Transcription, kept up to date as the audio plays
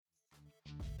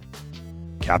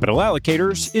Capital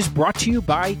Allocators is brought to you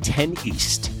by 10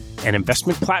 East, an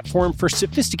investment platform for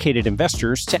sophisticated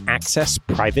investors to access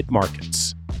private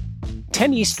markets.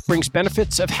 10 East brings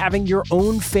benefits of having your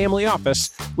own family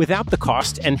office without the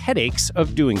cost and headaches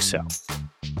of doing so.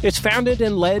 It's founded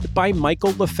and led by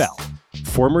Michael LaFell,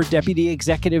 former Deputy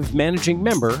Executive Managing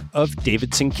Member of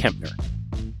Davidson Kempner.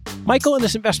 Michael and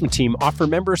his investment team offer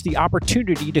members the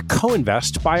opportunity to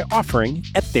co-invest by offering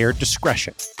at their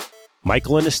discretion.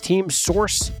 Michael and his team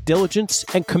source, diligence,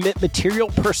 and commit material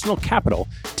personal capital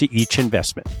to each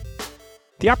investment.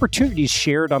 The opportunities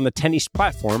shared on the 10 East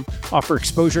platform offer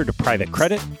exposure to private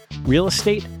credit, real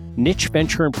estate, niche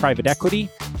venture and private equity,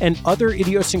 and other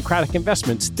idiosyncratic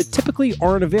investments that typically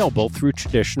aren't available through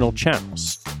traditional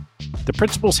channels. The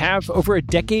principals have over a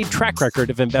decade track record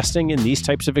of investing in these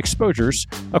types of exposures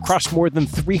across more than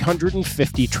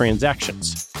 350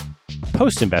 transactions.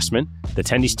 Post-investment, the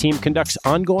 10 East team conducts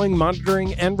ongoing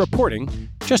monitoring and reporting,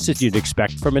 just as you'd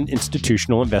expect from an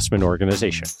institutional investment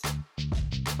organization.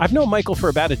 I've known Michael for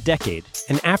about a decade,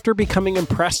 and after becoming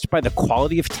impressed by the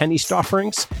quality of 10 East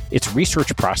offerings, its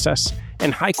research process,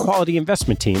 and high-quality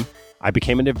investment team, I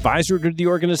became an advisor to the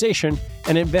organization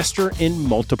and investor in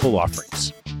multiple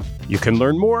offerings. You can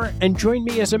learn more and join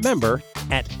me as a member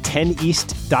at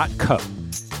 10east.co.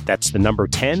 That's the number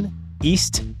 10,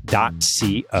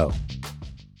 east.co.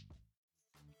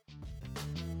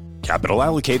 Capital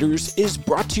Allocators is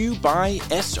brought to you by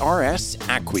SRS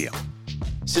Acquiom.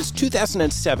 Since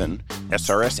 2007,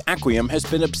 SRS Acquiom has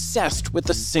been obsessed with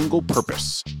a single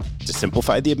purpose: to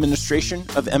simplify the administration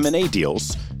of M&A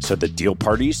deals so that deal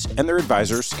parties and their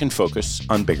advisors can focus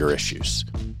on bigger issues.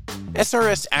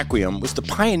 SRS Acquiom was the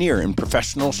pioneer in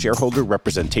professional shareholder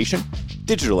representation,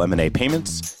 digital M&A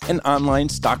payments, and online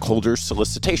stockholder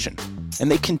solicitation, and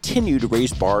they continue to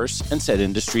raise bars and set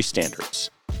industry standards.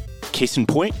 Case in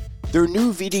point, their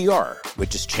new VDR,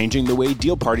 which is changing the way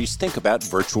deal parties think about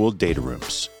virtual data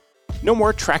rooms. No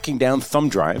more tracking down thumb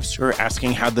drives or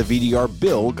asking how the VDR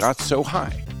bill got so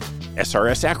high.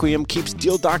 SRS Acquiom keeps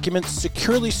deal documents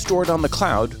securely stored on the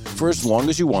cloud for as long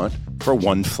as you want for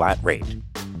one flat rate.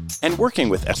 And working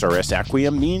with SRS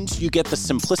Acquiom means you get the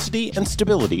simplicity and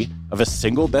stability of a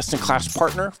single best-in-class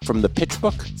partner from the pitch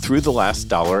book through the last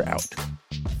dollar out.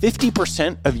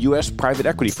 50% of U.S. private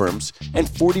equity firms and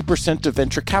 40% of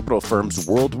venture capital firms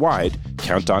worldwide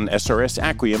count on SRS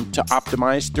Acquiom to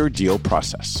optimize their deal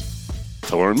process.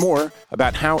 To learn more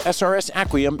about how SRS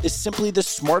Acquiom is simply the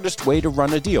smartest way to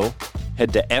run a deal,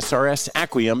 head to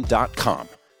srsacquiom.com.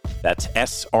 That's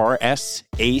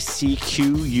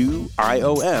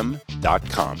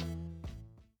srsacquiom.com.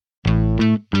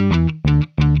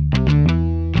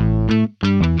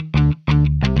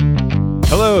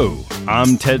 Hello,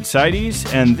 I'm Ted Seides,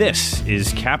 and this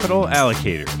is Capital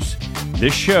Allocators.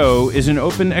 This show is an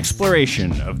open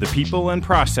exploration of the people and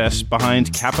process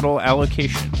behind capital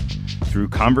allocation. Through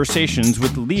conversations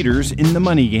with leaders in the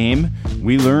money game,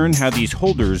 we learn how these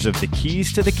holders of the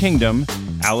keys to the kingdom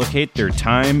allocate their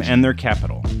time and their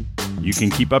capital. You can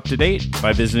keep up to date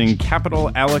by visiting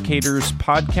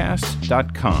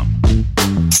capitalallocatorspodcast.com.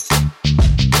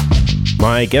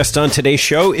 My guest on today's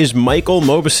show is Michael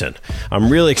Mauboussin.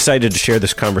 I'm really excited to share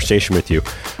this conversation with you.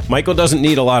 Michael doesn't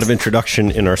need a lot of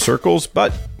introduction in our circles,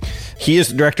 but he is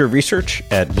the director of research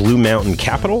at Blue Mountain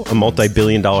Capital, a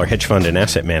multi-billion-dollar hedge fund and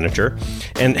asset manager,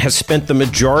 and has spent the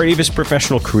majority of his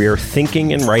professional career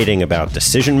thinking and writing about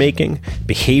decision-making,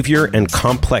 behavior, and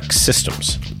complex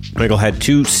systems. Michael had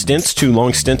two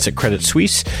long stints at Credit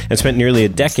Suisse and spent nearly a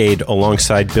decade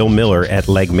alongside Bill Miller at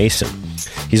Legg Mason.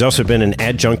 He's also been an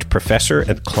adjunct professor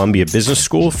at Columbia Business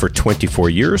School for 24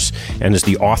 years and is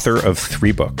the author of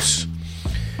 3 books.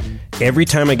 Every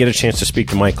time I get a chance to speak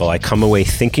to Michael, I come away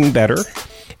thinking better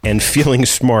and feeling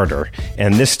smarter,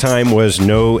 and this time was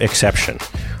no exception.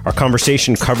 Our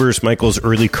conversation covers Michael's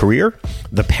early career,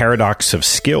 the paradox of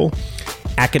skill,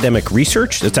 academic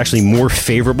research that's actually more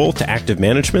favorable to active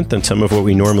management than some of what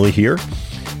we normally hear,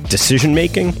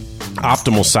 decision-making,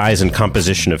 optimal size and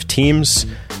composition of teams,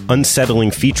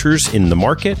 unsettling features in the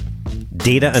market,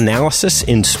 data analysis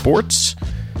in sports,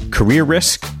 career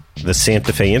risk, the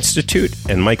Santa Fe Institute,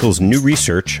 and Michael's new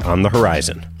research on the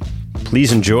horizon.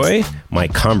 Please enjoy my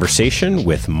conversation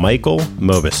with Michael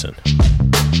Mauboussin.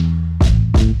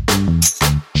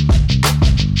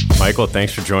 Michael,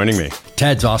 thanks for joining me.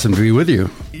 Ted, it's awesome to be with you.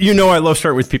 You know I love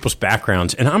starting with people's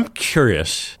backgrounds, and I'm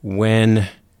curious, when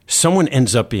someone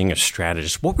ends up being a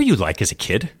strategist, what were you like as a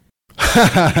kid?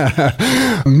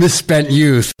 Misspent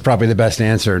youth, probably the best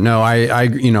answer. No, I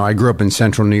grew up in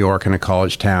central New York in a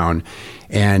college town,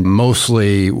 and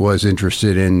mostly was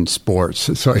interested in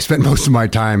sports. So I spent most of my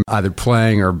time either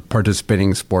playing or participating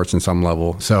in sports in some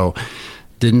level. So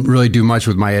didn't really do much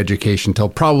with my education until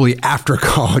probably after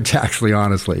college, actually,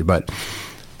 honestly. But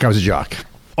I was a jock.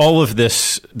 All of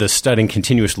this, the studying,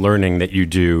 continuous learning that you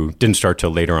do, didn't start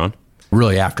till later on?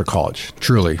 Really after college,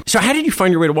 truly. So how did you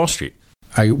find your way to Wall Street?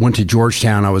 I went to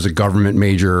Georgetown. I was a government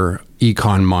major,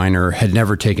 econ minor, had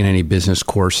never taken any business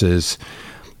courses.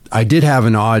 I did have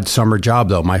an odd summer job,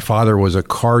 though. My father was a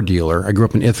car dealer. I grew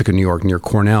up in Ithaca, New York, near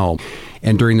Cornell.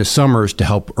 And during the summers, to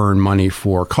help earn money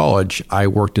for college, I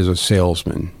worked as a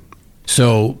salesman.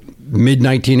 So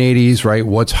mid-1980s, right,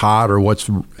 what's hot or what's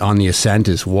on the ascent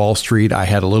is Wall Street. I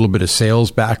had a little bit of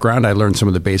sales background. I learned some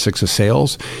of the basics of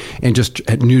sales and just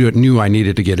knew I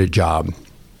needed to get a job.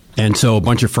 And so a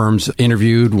bunch of firms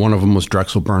interviewed. One of them was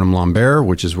Drexel Burnham Lambert,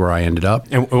 which is where I ended up.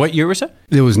 And what year was that?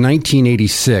 It was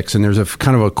 1986. And there's a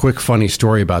kind of a quick funny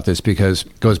story about this because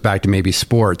it goes back to maybe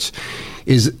sports.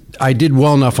 Is I did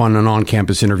well enough on an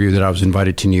on-campus interview that I was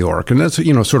invited to New York. And that's,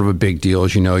 sort of a big deal.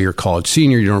 As you know, you're a college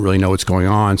senior. You don't really know what's going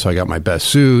on. So I got my best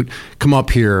suit, come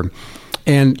up here.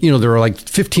 And, there were like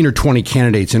 15 or 20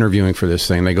 candidates interviewing for this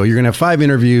thing. They go, you're going to have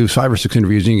 5 or 6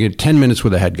 interviews, and you get 10 minutes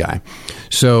with a head guy.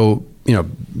 So, you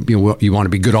want to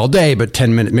be good all day, but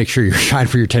 10 minutes, make sure you're shine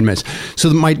for your 10 minutes.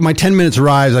 So my 10 minutes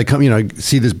arrives. I come, I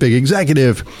see this big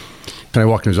executive. And I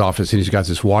walk in his office, and he's got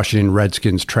this Washington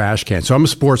Redskins trash can. So I'm a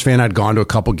sports fan. I'd gone to a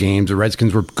couple games. The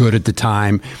Redskins were good at the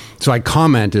time. So I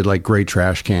commented, like, great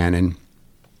trash can.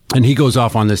 And he goes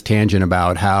off on this tangent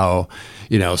about how,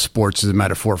 sports is a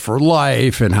metaphor for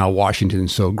life and how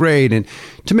Washington's so great. And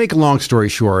to make a long story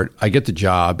short, I get the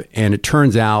job, and it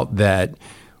turns out that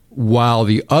while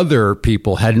the other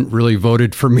people hadn't really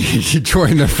voted for me to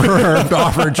join the firm to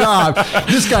offer a job,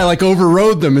 this guy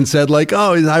overrode them and said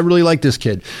oh, I really like this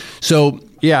kid. So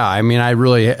yeah,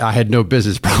 I had no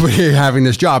business probably having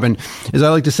this job. And as I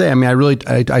like to say,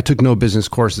 I took no business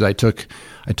courses. I took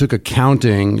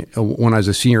accounting when I was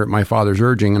a senior at my father's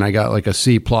urging, and I got a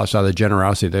C+ out of the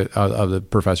generosity of the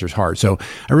professor's heart. So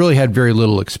I really had very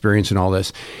little experience in all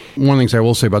this. One of the things I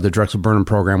will say about the Drexel Burnham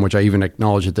program, which I even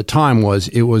acknowledged at the time, was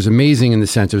it was amazing in the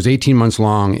sense it was 18 months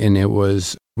long, and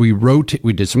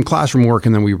we did some classroom work,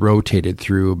 and then we rotated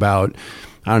through about,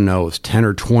 I don't know, it was 10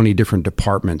 or 20 different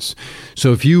departments.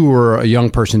 So if you were a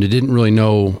young person that didn't really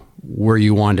know where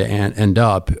you wanted to end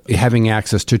up, having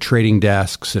access to trading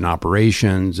desks and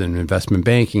operations and investment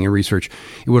banking and research,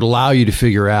 it would allow you to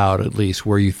figure out at least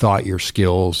where you thought your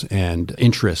skills and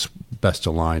interests best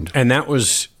aligned. And that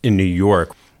was in New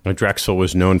York. Drexel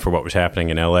was known for what was happening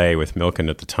in LA with Milken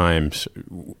at the time. So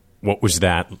what was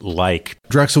that like?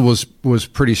 Drexel was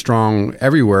pretty strong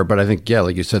everywhere, but I think,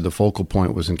 like you said, the focal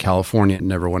point was in California. It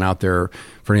never went out there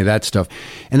for any of that stuff.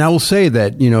 And I will say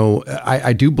that,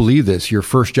 I do believe this. Your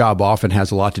first job often has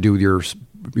a lot to do with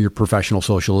your professional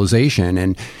socialization.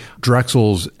 And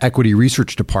Drexel's equity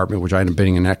research department, which I ended up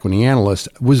being an equity analyst,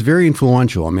 was very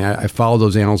influential. I followed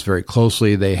those analysts very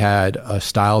closely. They had a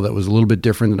style that was a little bit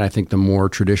different than I think the more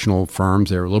traditional firms.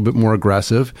 They were a little bit more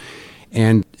aggressive.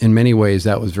 And in many ways,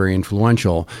 that was very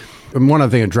influential. And one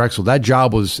other thing at Drexel,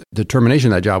 the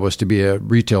termination of that job was to be a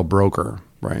retail broker,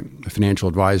 right? A financial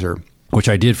advisor, which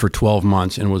I did for 12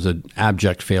 months and was an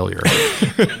abject failure.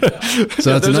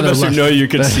 So that's another lesson. You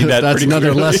can see that. That's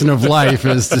another lesson of life,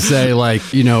 is to say,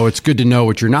 it's good to know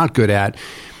what you're not good at.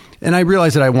 And I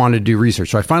realized that I wanted to do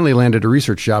research. So I finally landed a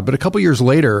research job. But a couple years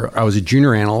later, I was a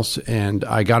junior analyst, and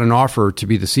I got an offer to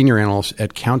be the senior analyst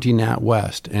at County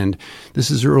NatWest. And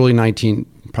this is probably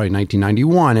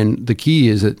 1991. And the key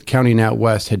is that County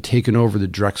NatWest had taken over the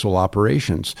Drexel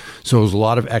operations. So it was a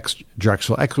lot of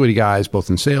ex-Drexel equity guys, both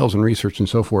in sales and research and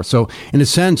so forth. So in a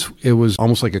sense, it was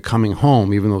almost like a coming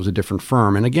home, even though it was a different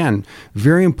firm. And again,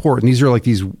 very important. These are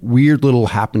these weird little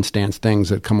happenstance things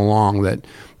that come along that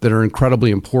are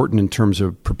incredibly important in terms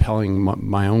of propelling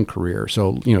my own career.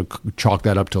 So, chalk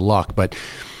that up to luck. But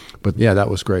yeah,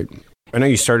 that was great. I know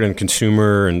you started in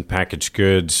consumer and packaged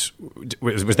goods.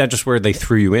 Was that just where they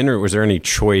threw you in, or was there any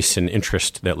choice and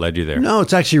interest that led you there? No,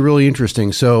 it's actually really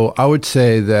interesting. So I would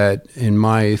say that in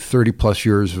my 30 plus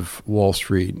years of Wall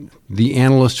Street, the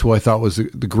analyst who I thought was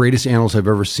the greatest analyst I've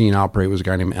ever seen operate was a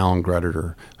guy named Alan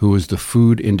Greditor, who was the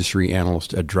food industry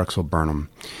analyst at Drexel Burnham.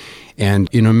 And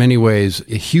in many ways,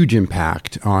 a huge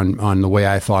impact on the way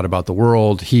I thought about the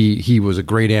world. He was a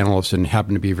great analyst and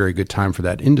happened to be a very good time for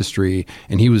that industry,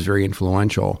 and he was very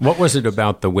influential. What was it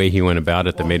about the way he went about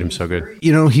it that made him so good?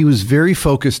 He was very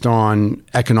focused on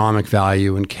economic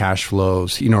value and cash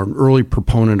flows, an early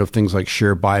proponent of things like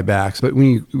share buybacks. But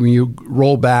when you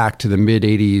roll back to the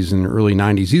mid-'80s and early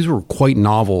 '90s, these were quite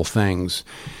novel things.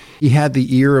 He had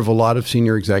the ear of a lot of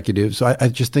senior executives. I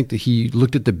just think that he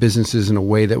looked at the businesses in a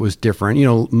way that was different. You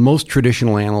know, most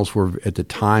traditional analysts were at the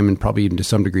time, and probably even to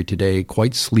some degree today,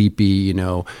 quite sleepy, you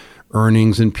know,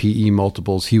 earnings and PE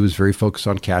multiples. He was very focused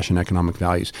on cash and economic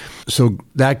values. So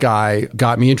that guy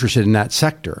got me interested in that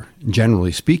sector,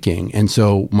 generally speaking. And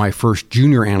so my first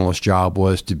junior analyst job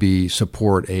was to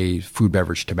support a food,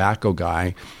 beverage, tobacco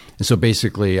guy. And so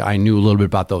basically I knew a little bit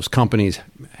about those companies,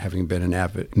 having been an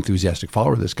avid, enthusiastic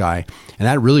follower of this guy. And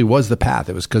that really was the path.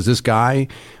 It was because this guy,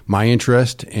 my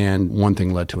interest, and one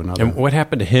thing led to another. And what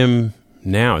happened to him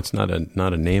now? It's not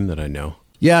a name that I know.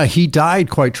 Yeah, he died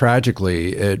quite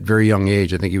tragically at a very young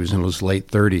age. I think he was in his late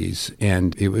 30s.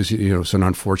 And it was, you know, so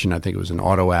unfortunate. I think it was an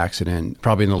auto accident,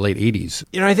 probably in the late 80s.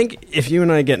 You know, I think if you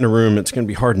and I get in a room, it's going to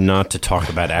be hard not to talk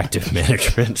about active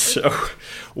management. So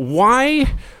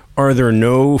why are there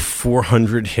no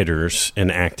 400 hitters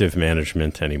in active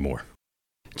management anymore?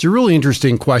 It's a really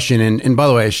interesting question. And by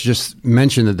the way, I should just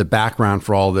mention that the background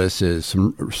for all this is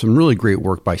some really great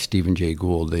work by Stephen Jay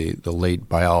Gould, the late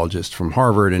biologist from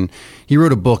Harvard. And he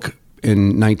wrote a book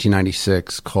in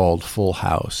 1996 called Full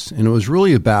House. And it was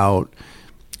really about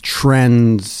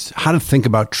trends, how to think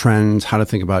about trends, how to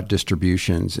think about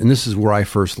distributions. And this is where I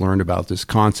first learned about this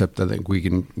concept that I think we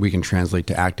can translate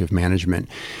to active management.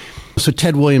 So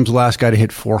Ted Williams, the last guy to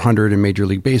hit 400 in Major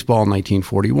League Baseball in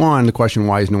 1941. The question,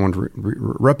 why has no one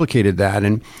replicated that?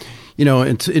 And, you know,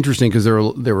 it's interesting because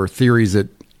there were theories that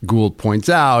Gould points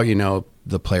out, you know,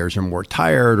 the players are more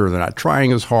tired or they're not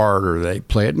trying as hard or they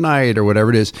play at night or whatever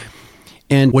it is.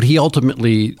 And what he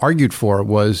ultimately argued for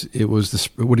was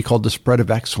what he called the spread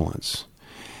of excellence.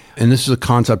 And this is a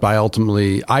concept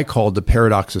I called the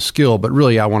paradox of skill, but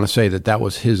really I want to say that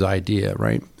was his idea,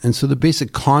 right? And so the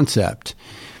basic concept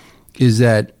is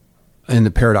that in the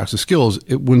paradox of skills,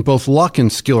 when both luck and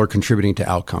skill are contributing to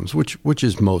outcomes, which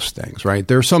is most things, right?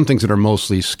 There are some things that are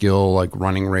mostly skill, like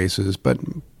running races, but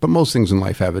most things in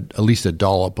life have at least a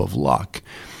dollop of luck.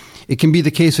 It can be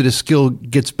the case that as skill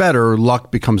gets better, luck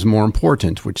becomes more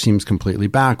important, which seems completely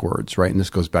backwards, right? And this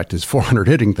goes back to this 400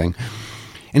 hitting thing.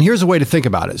 And here's a way to think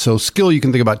about it. So skill, you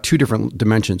can think about two different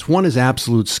dimensions. One is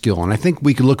absolute skill. And I think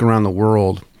we could look around the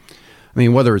world. I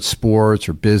mean, whether it's sports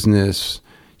or business,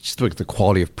 just look at the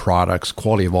quality of products,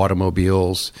 quality of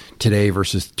automobiles today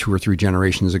versus 2 or 3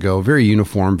 generations ago, very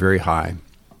uniform, very high.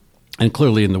 And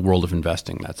clearly in the world of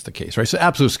investing, that's the case, right? So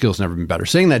absolute skill's never been better.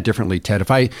 Saying that differently, Ted,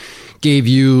 if I gave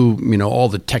you, you know, all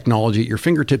the technology at your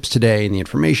fingertips today and the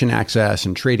information access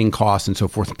and trading costs and so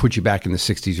forth and put you back in the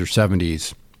 60s or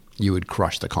 70s, you would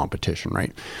crush the competition,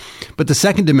 right? But the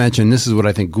second dimension, this is what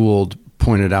I think Gould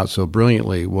pointed out so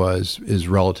brilliantly, is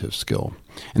relative skill.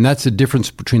 And that's the difference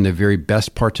between the very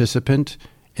best participant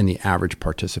and the average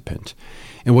participant.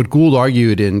 And what Gould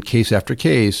argued in case after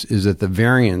case is that the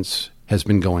variance has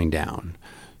been going down.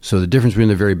 So the difference between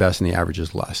the very best and the average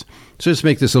is less. So just to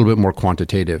make this a little bit more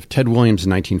quantitative, Ted Williams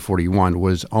in 1941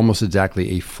 was almost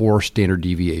exactly a 4 standard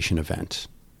deviation event,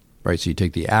 right? So you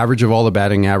take the average of all the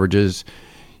batting averages,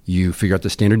 you figure out the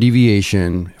standard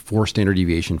deviation, 4 standard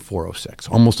deviation, 406,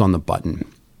 almost on the button.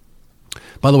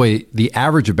 By the way, the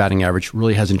average of batting average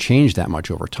really hasn't changed that much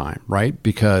over time, right?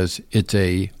 Because it's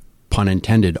a, pun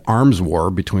intended, arms war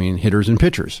between hitters and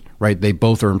pitchers, right? They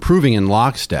both are improving in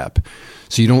lockstep.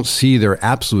 So you don't see their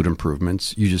absolute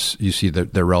improvements. You see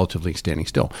that they're relatively standing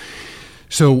still.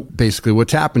 So basically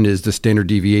what's happened is the standard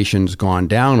deviation's gone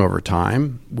down over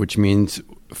time, which means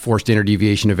 4 standard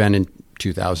deviation event in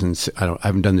 2000, I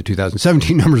haven't done the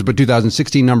 2017 numbers, but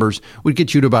 2016 numbers would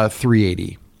get you to about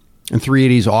 380. And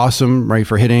 380 is awesome, right?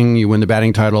 For hitting, you win the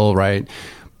batting title, right?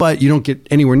 But you don't get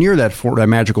anywhere near that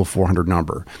magical 400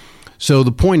 number. So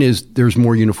the point is there's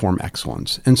more uniform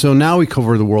excellence. And so now we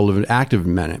cover the world of active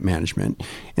management.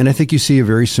 And I think you see a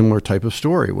very similar type of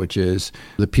story, which is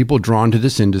the people drawn to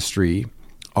this industry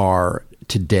are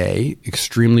today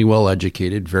extremely well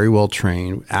educated, very well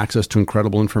trained, access to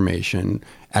incredible information,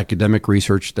 academic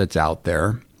research that's out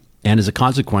there. And as a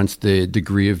consequence, the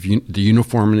degree of the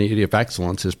uniformity of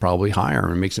excellence is probably higher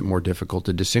and makes it more difficult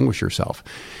to distinguish yourself.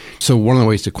 So one of the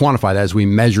ways to quantify that is we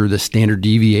measure the standard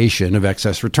deviation of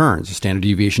excess returns, the standard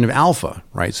deviation of alpha,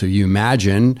 right? So you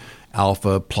imagine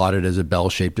alpha plotted as a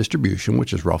bell-shaped distribution,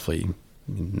 which is roughly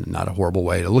not a horrible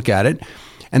way to look at it.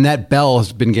 And that bell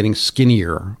has been getting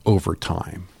skinnier over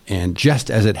time. And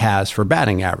just as it has for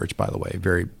batting average, by the way,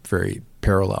 very, very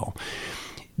parallel.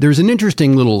 There's an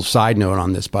interesting little side note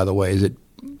on this, by the way, is that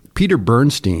Peter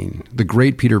Bernstein, the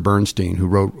great Peter Bernstein, who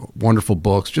wrote wonderful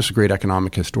books, just a great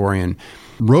economic historian,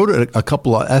 wrote a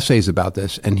couple of essays about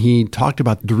this, and he talked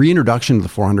about the reintroduction of the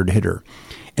 400 hitter.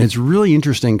 And it's really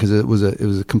interesting because it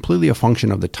was completely a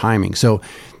function of the timing. So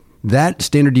that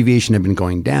standard deviation had been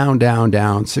going down,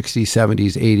 60s,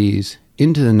 70s, 80s,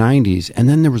 into the 90s. And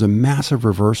then there was a massive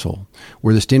reversal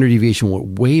where the standard deviation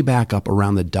went way back up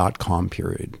around the dot-com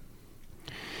period.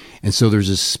 And so there's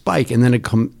a spike. And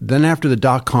then after the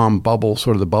dot-com bubble,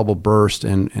 sort of the bubble burst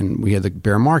and we had the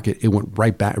bear market, it went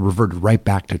right back, it reverted right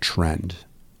back to trend.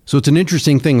 So it's an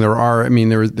interesting thing.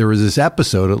 There was this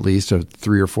episode, at least, a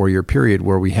 3 or 4 year period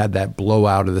where we had that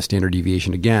blowout of the standard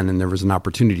deviation again, and there was an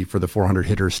opportunity for the 400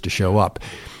 hitters to show up.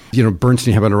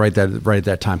 Bernstein happened to write that right at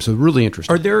that time. So really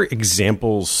interesting. Are there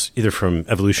examples either from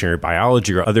evolutionary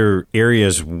biology or other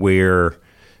areas where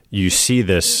you see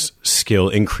this skill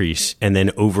increase and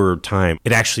then over time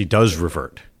it actually does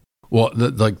revert? Well,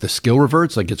 the skill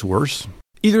reverts, like gets worse?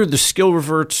 Either the skill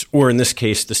reverts or, in this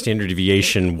case, the standard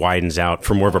deviation widens out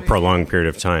for more of a prolonged period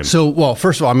of time. So, well,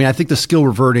 first of all, I think the skill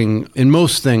reverting in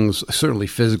most things, certainly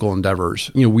physical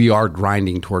endeavors, we are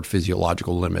grinding toward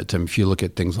physiological limits. And if you look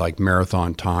at things like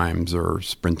marathon times or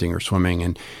sprinting or swimming,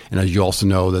 and as you also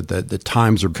know that the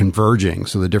times are converging.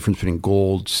 So the difference between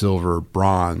gold, silver,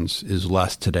 bronze is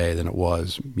less today than it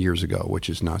was years ago, which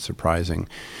is not surprising.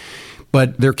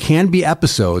 But there can be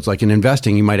episodes, like in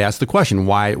investing, you might ask the question,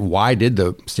 why did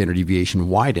the standard deviation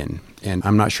widen? And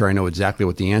I'm not sure I know exactly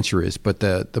what the answer is, but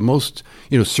the most,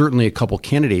 certainly a couple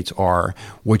candidates are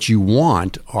what you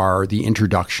want are the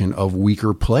introduction of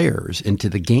weaker players into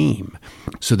the game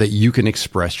so that you can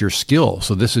express your skill.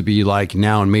 So this would be like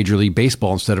now in Major League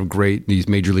Baseball, instead of these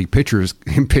Major League pitchers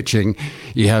pitching,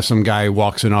 you have some guy who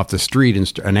walks in off the street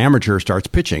and an amateur starts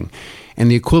pitching. And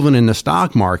the equivalent in the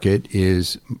stock market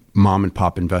is mom and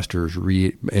pop investors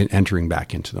entering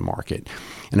back into the market.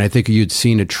 And I think you'd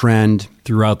seen a trend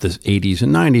throughout the 80s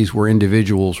and 90s where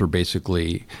individuals were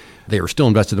basically, they were still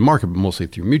invested in the market, but mostly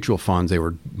through mutual funds. They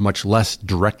were much less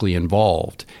directly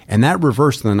involved. And that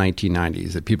reversed in the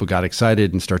 1990s, that people got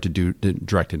excited and start to do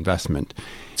direct investment.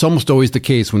 It's almost always the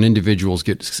case when individuals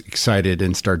get excited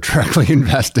and start directly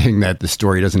investing that the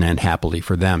story doesn't end happily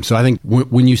for them. So I think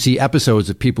when you see episodes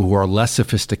of people who are less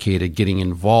sophisticated getting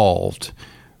involved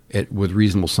with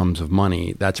reasonable sums of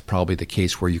money, that's probably the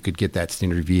case where you could get that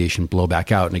standard deviation blow back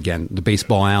out. And again, the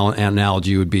baseball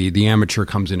analogy would be the amateur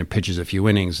comes in and pitches a few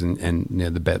innings and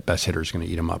the best hitter is going to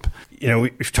eat them up.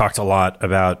 We've talked a lot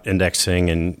about indexing,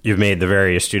 and you've made the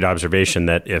very astute observation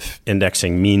that if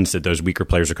indexing means that those weaker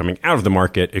players are coming out of the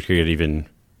market, it could get even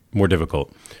more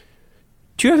difficult.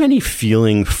 Do you have any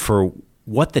feeling for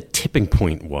what the tipping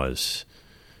point was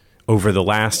over the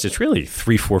last, it's really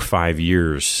 3, 4, 5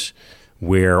 years,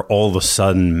 where all of a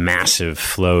sudden massive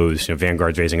flows,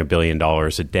 Vanguard's raising $1 billion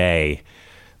a day.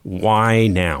 Why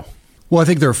now? Well, I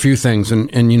think there are a few things. And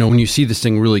when you see this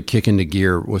thing really kick into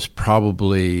gear was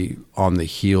probably on the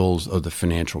heels of the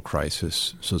financial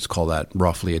crisis. So let's call that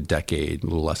roughly a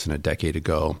little less than a decade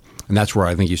ago. And that's where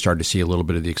I think you started to see a little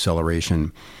bit of the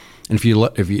acceleration. And if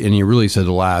you really said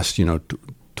the last,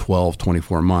 12,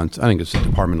 24 months, I think it's the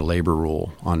Department of Labor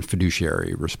rule on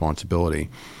fiduciary responsibility.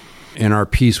 In our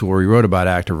piece where we wrote about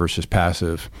active versus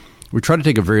passive, we try to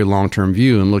take a very long-term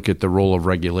view and look at the role of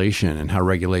regulation and how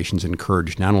regulations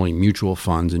encourage not only mutual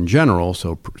funds in general,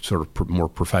 so sort of more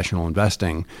professional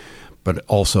investing, but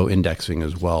also indexing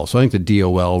as well. So I think the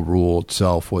DOL rule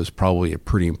itself was probably a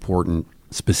pretty important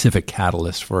specific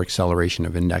catalyst for acceleration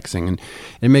of indexing. And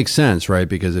it makes sense, right?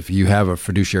 Because if you have a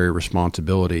fiduciary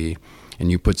responsibility and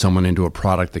you put someone into a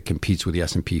product that competes with the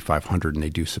S&P 500 and they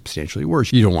do substantially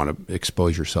worse, you don't want to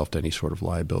expose yourself to any sort of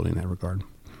liability in that regard.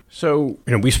 So,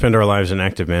 we spend our lives in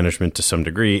active management to some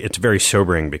degree. It's very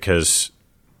sobering because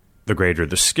the greater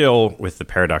the skill, with the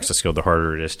paradox of skill, the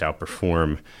harder it is to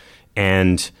outperform.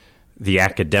 And the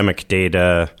academic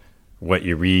data, what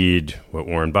you read, what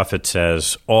Warren Buffett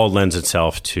says, all lends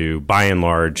itself to, by and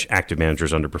large, active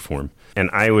managers underperform. And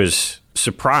I was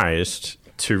surprised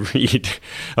to read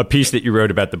a piece that you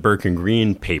wrote about the Burke and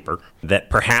Green paper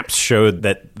that perhaps showed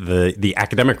that the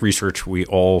academic research we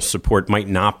all support might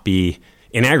not be,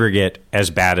 in aggregate,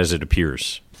 as bad as it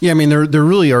appears. Yeah, there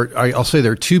really are, I'll say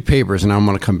there are two papers, and I'm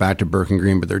going to come back to Burke and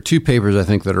Green, but there are two papers I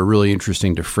think that are really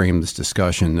interesting to frame this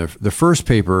discussion. The first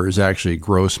paper is actually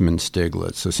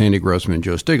Grossman-Stiglitz. So Sandy Grossman and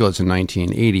Joe Stiglitz in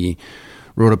 1980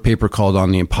 wrote a paper called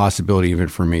On the Impossibility of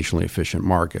Informationally Efficient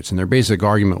Markets. And their basic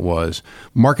argument was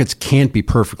markets can't be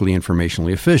perfectly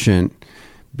informationally efficient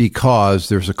because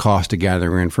there's a cost to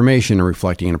gathering information and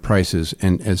reflecting into prices.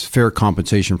 And as fair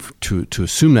compensation to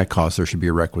assume that cost, there should be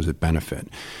a requisite benefit.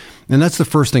 And that's the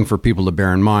first thing for people to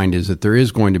bear in mind is that there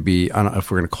is going to be, I don't know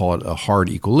if we're going to call it a hard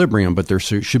equilibrium, but there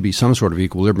should be some sort of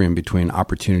equilibrium between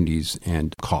opportunities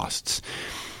and costs.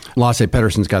 Lasse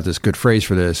Pettersson's got this good phrase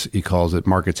for this. He calls it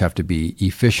markets have to be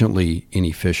efficiently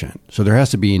inefficient. So there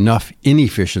has to be enough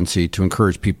inefficiency to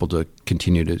encourage people to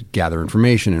continue to gather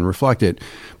information and reflect it,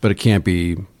 but it can't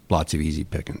be lots of easy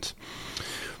pickings.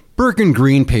 Burke and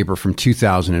Green paper from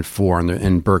 2004,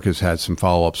 and Burke has had some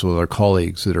follow-ups with our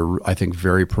colleagues that are, I think,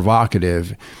 very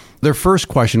provocative. Their first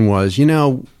question was,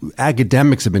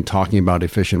 academics have been talking about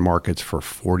efficient markets for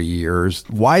 40 years.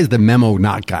 Why has the memo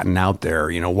not gotten out there?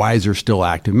 Why is there still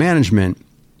active management?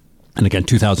 And again,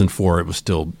 2004, it was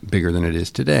still bigger than it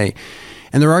is today.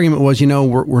 And their argument was,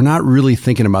 we're not really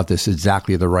thinking about this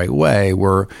exactly the right way.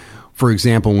 For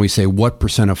example, when we say what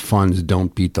percent of funds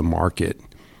don't beat the market,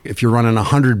 if you're running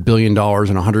 $100 billion and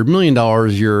 $100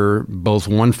 million, you're both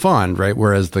one fund, right?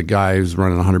 Whereas the guy who's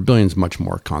running $100 billion is much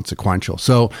more consequential.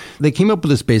 So they came up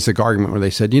with this basic argument where they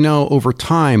said, over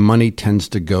time, money tends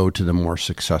to go to the more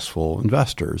successful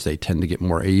investors. They tend to get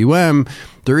more AUM.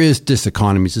 There is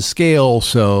diseconomies of scale,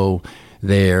 so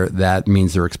that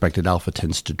means their expected alpha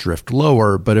tends to drift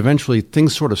lower. But eventually,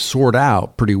 things sort of sort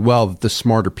out pretty well that the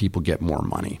smarter people get more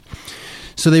money.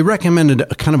 So they recommended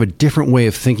a kind of a different way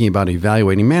of thinking about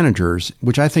evaluating managers,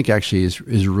 which I think actually is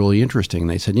really interesting.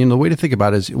 They said, the way to think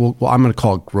about it is, well, I'm going to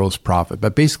call it gross profit.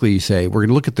 But basically you say, we're going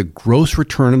to look at the gross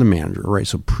return of the manager, right?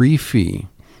 So pre-fee,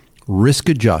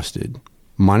 risk-adjusted,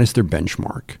 minus their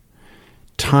benchmark,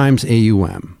 times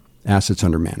AUM, assets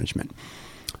under management.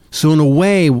 So in a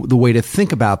way, the way to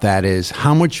think about that is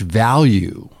how much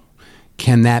value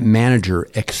can that manager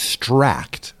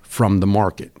extract from the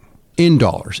market? In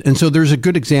dollars. And so there's a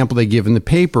good example they give in the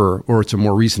paper, or it's a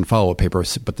more recent follow-up paper,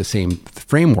 but the same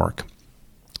framework.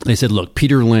 They said, look,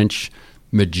 Peter Lynch,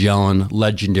 Magellan,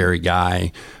 legendary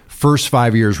guy, first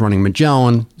 5 years running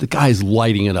Magellan, the guy's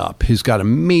lighting it up. He's got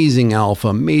amazing alpha,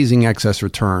 amazing excess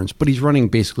returns, but he's running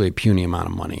basically a puny amount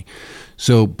of money.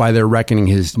 So by their reckoning,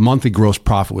 his monthly gross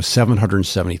profit was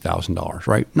 $770,000,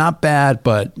 right? Not bad,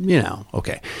 but,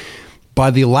 okay.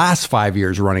 By the last 5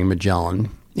 years running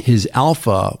Magellan, his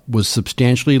alpha was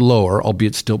substantially lower,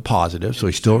 albeit still positive. So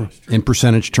he's still in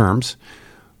percentage terms,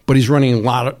 but he's running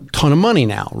ton of money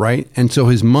now, right? And so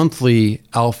his monthly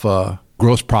alpha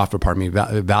gross profit,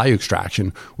 value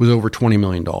extraction was over $20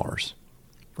 million,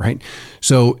 right?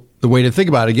 So the way to think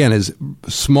about it, again, is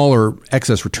smaller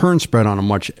excess return spread on a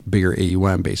much bigger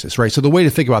AUM basis, right? So the way to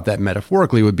think about that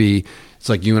metaphorically would be, it's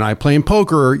like you and I playing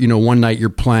poker. One night you're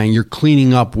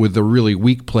cleaning up with the really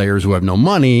weak players who have no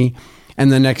money,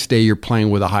 and the next day you're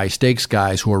playing with the high stakes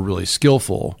guys who are really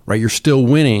skillful, right? You're still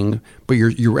winning, but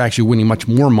you're actually winning much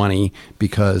more money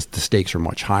because the stakes are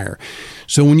much higher.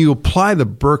 So when you apply the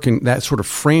Burke and that sort of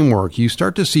framework, you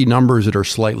start to see numbers that are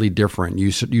slightly different.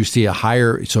 You see a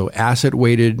higher, so asset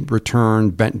weighted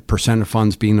return, percent of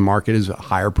funds being the market is a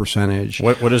higher percentage.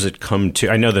 What does it come to?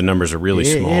 I know the numbers are really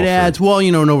small. It adds,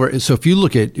 so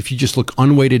if you just look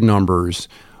unweighted numbers,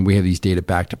 we have these data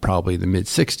back to probably the mid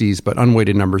 60s, but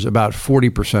unweighted numbers, about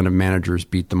 40% of managers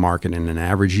beat the market in an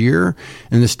average year.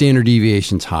 And the standard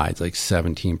deviation's high. It's like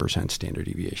 17% standard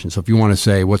deviation. So if you want to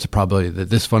say what's the probability that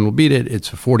this fund will beat it,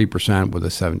 it's a 40% with a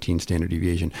 17 standard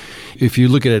deviation. If you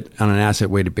look at it on an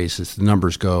asset weighted basis, the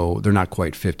numbers they're not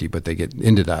quite 50, but they get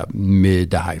into the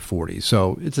mid to high 40s.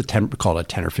 So it's call it a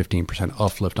 10 or 15%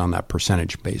 uplift on that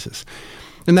percentage basis.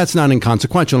 And that's not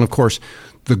inconsequential. And of course,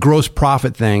 the gross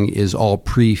profit thing is all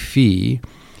pre-fee,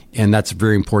 and that's a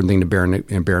very important thing to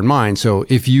bear in mind. So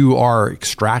if you are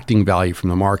extracting value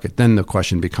from the market, then the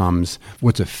question becomes,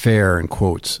 what's a fair, in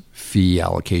quotes, fee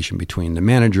allocation between the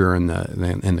manager and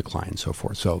the client and so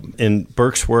forth. So in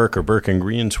Burke's work or Burke and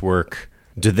Green's work,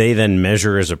 do they then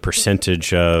measure as a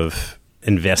percentage of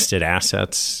invested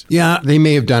assets? Yeah, they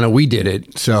may have done it. We did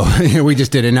it. So we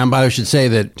just did it. Now, I should say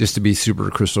that just to be super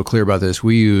crystal clear about this,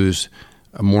 we use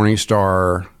a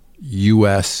Morningstar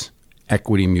U.S.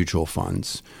 equity mutual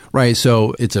funds, right?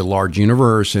 So it's a large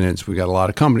universe, and we got a lot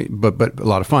of companies, but a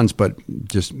lot of funds. But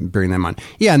just bearing that in mind,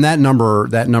 yeah. And that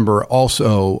number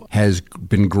also has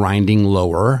been grinding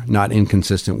lower, not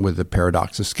inconsistent with the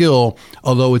paradox of skill.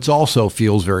 Although it also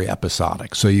feels very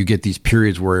episodic. So you get these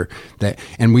periods where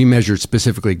and we measured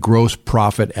specifically gross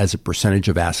profit as a percentage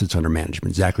of assets under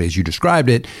management, exactly as you described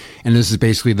it. And this is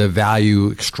basically the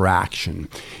value extraction,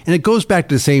 and it goes back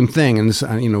to the same thing. And this,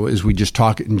 as we just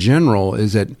talk in general,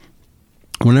 is that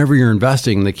whenever you're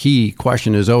investing, the key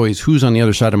question is always who's on the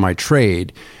other side of my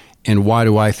trade, and why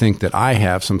do I think that I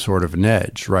have some sort of an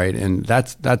edge, right? And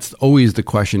that's always the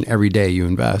question every day you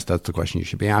invest. That's the question you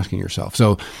should be asking yourself.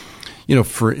 So,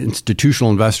 for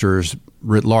institutional investors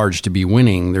writ large to be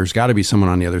winning, there's got to be someone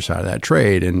on the other side of that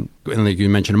trade. And like you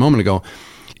mentioned a moment ago,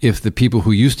 if the people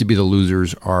who used to be the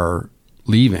losers are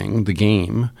leaving the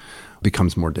game,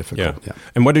 becomes more difficult. Yeah.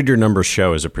 And what did your numbers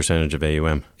show as a percentage of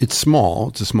AUM? It's small.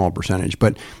 It's a small percentage.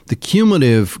 But the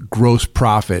cumulative gross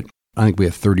profit, I think we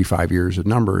have 35 years of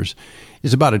numbers,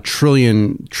 is about $1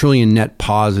 trillion net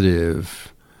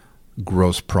positive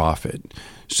gross profit.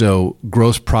 So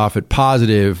gross profit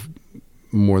positive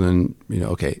more than,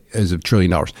 is $1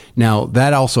 trillion. Now,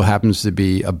 that also happens to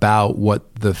be about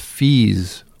what the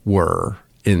fees were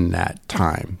in that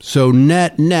time. So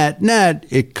net,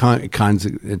 it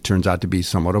turns out to be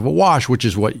somewhat of a wash, which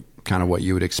is what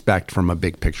you would expect from a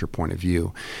big picture point of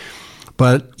view.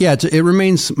 But yeah, it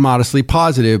remains modestly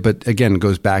positive. But again, it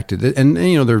goes back to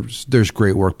there's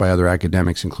great work by other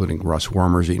academics, including Russ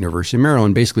Wormers at University of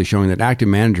Maryland, basically showing that active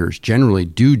managers generally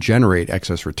do generate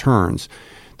excess returns.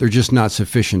 They're just not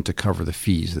sufficient to cover the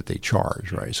fees that they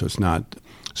charge, right? So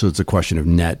it's a question of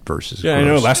net versus gross. I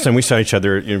know. Last time we saw each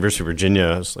other at University of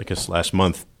Virginia, it was like this last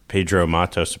month, Pedro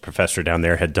Matos, a professor down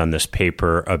there, had done this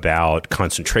paper about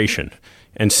concentration.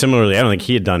 And similarly, I don't think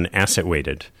he had done asset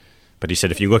weighted, but he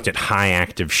said if you looked at high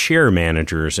active share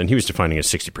managers, and he was defining it as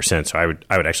 60%, so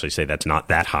I would actually say that's not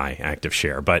that high active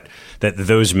share, but that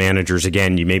those managers,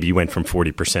 again, you went from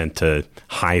 40% to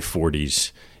high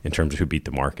 40s in terms of who beat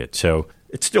the market. So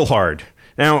it's still hard.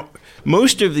 Now,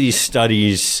 most of these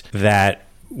studies that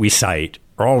we cite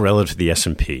are all relative to the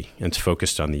S&P, and it's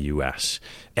focused on the U.S.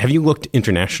 Have you looked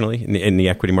internationally, in the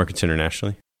equity markets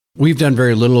internationally? We've done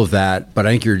very little of that, but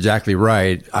I think you're exactly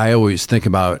right. I always think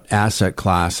about asset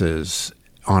classes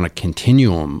on a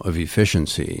continuum of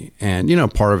efficiency. And,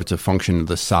 part of it's a function of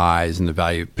the size and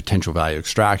the potential value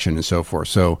extraction and so forth.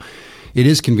 So it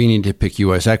is convenient to pick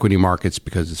U.S. equity markets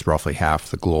because it's roughly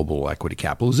half the global equity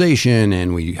capitalization,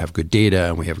 and we have good data,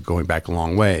 and we have it going back a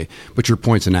long way. But your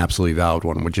point's an absolutely valid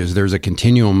one, which is there's a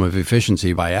continuum of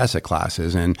efficiency by asset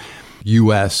classes, and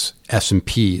U.S.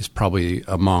 S&P is probably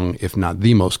among, if not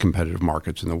the most competitive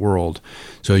markets in the world.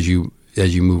 So as you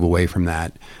move away from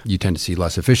that, you tend to see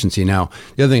less efficiency. Now,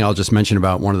 the other thing I'll just mention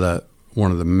about one of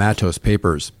the Matos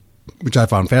papers, which I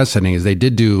found fascinating, is they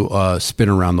did do a spin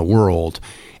around the world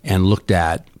and looked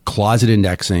at closet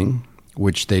indexing,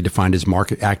 which they defined as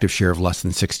market active share of less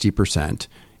than 60%,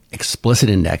 explicit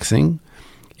indexing,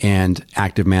 and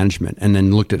active management, and then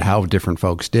looked at how different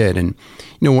folks did. And,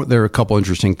 there are a couple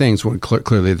interesting things. One,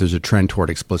 clearly, there's a trend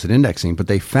toward explicit indexing, but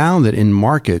they found that in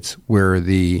markets where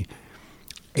the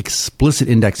explicit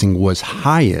indexing was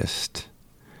highest,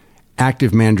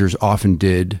 active managers often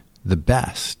did the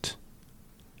best.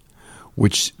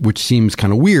 Which seems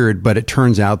kind of weird, but it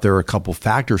turns out there are a couple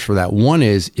factors for that. One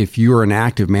is if you're an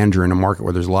active manager in a market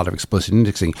where there's a lot of explicit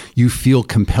indexing, you feel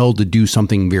compelled to do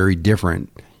something very different.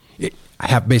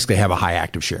 Basically have a high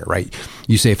active share, right?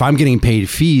 You say, if I'm getting paid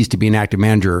fees to be an active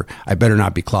manager, I better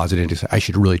not be closet indexing. I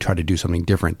should really try to do something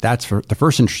different. That's the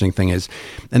first interesting thing is.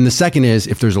 And the second is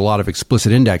if there's a lot of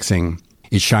explicit indexing,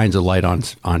 it shines a light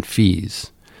on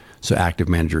fees. So active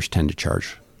managers tend to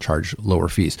charge lower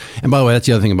fees. And by the way, that's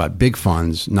the other thing about big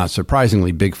funds. Not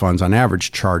surprisingly, big funds on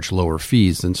average charge lower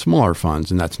fees than smaller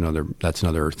funds, and that's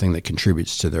another thing that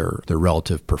contributes to their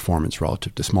relative performance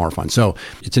relative to smaller funds. So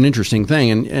it's an interesting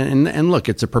thing, and look,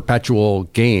 it's a perpetual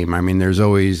game. I mean, there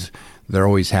always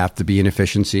have to be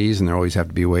inefficiencies, and there always have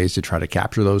to be ways to try to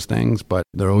capture those things, but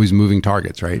they're always moving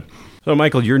targets, right? So,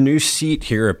 Michael, your new seat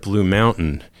here at Blue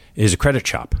Mountain is a credit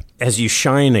shop. As you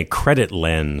shine a credit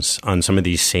lens on some of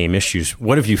these same issues,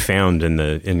 what have you found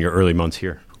in your early months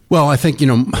here? Well, I think,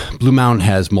 Blue Mountain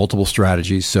has multiple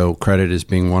strategies. So credit is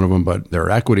being one of them, but there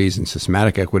are equities and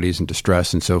systematic equities and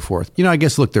distress and so forth. I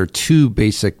guess, look, there are two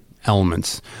basic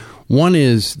elements. One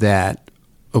is that,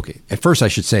 at first I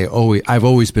should say, I've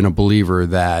always been a believer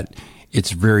that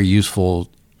it's very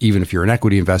useful, even if you're an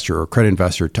equity investor or a credit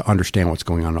investor, to understand what's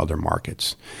going on in other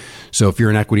markets. So if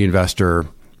you're an equity investor,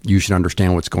 you should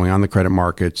understand what's going on in the credit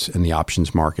markets and the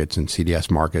options markets and CDS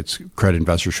markets. Credit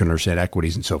investors should understand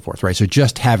equities and so forth, right? So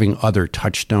just having other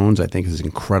touchstones, I think, is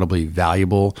incredibly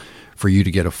valuable for you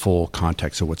to get a full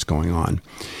context of what's going on.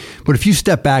 But if you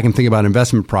step back and think about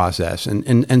investment process,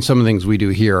 and some of the things we do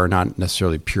here are not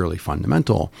necessarily purely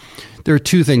fundamental, there are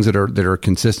two things that are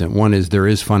consistent. One is there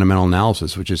is fundamental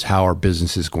analysis, which is how our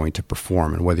business is going to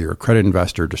perform. And whether you're a credit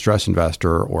investor, distress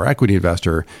investor, or equity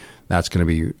investor, that's going to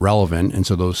be relevant. And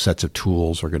so those sets of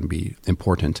tools are going to be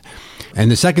important.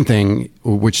 And the second thing,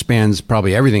 which spans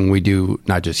probably everything we do,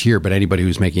 not just here, but anybody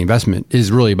who's making investment,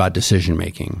 is really about decision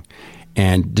making.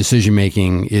 And decision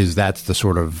making that's the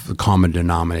sort of common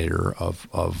denominator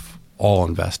of all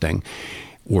investing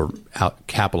or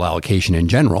capital allocation in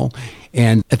general.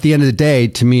 And at the end of the day,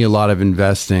 to me, a lot of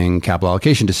investing capital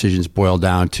allocation decisions boil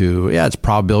down to, it's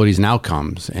probabilities and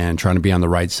outcomes and trying to be on the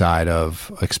right side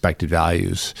of expected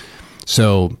values.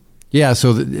 So Yeah,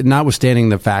 so notwithstanding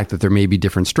the fact that there may be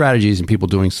different strategies and people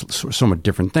doing so much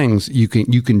different things, you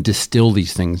can distill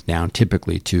these things down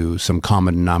typically to some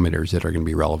common denominators that are going to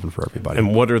be relevant for everybody.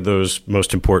 And what are those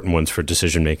most important ones for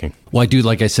decision making? Well, I do,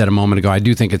 like I said a moment ago, I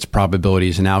do think it's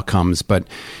probabilities and outcomes, but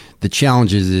the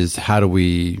challenge is how do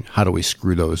we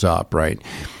screw those up, right?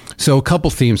 So a couple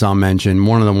themes I'll mention.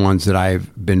 One of the ones that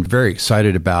I've been very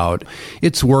excited about,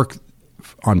 it's work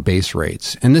on base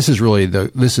rates. And this is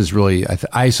really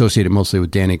I associate it mostly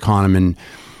with Danny Kahneman,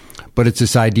 but it's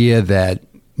this idea that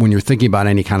when you're thinking about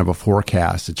any kind of a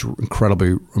forecast, it's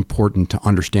incredibly important to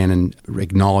understand and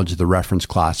acknowledge the reference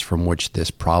class from which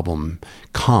this problem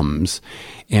comes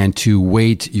and to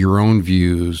weight your own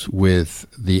views with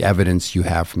the evidence you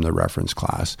have from the reference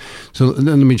class. So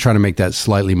let me try to make that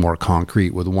slightly more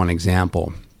concrete with one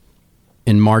example.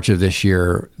 In March of this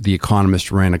year, The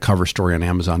Economist ran a cover story on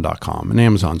Amazon.com, and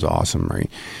Amazon's awesome, right?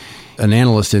 An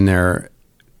analyst in there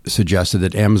suggested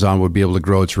that Amazon would be able to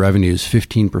grow its revenues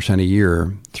 15% a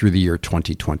year through the year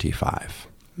 2025.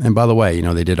 And by the way,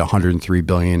 they did $103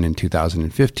 billion in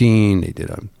 2015. They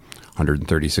did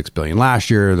 $136 billion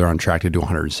last year. They're on track to do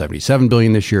 $177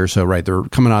 billion this year. So, right, they're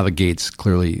coming out of the gates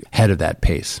clearly ahead of that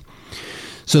pace.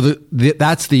 So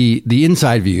that's the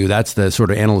inside view. That's the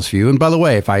sort of analyst view. And by the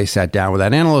way, if I sat down with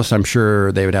that analyst, I'm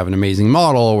sure they would have an amazing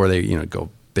model where they go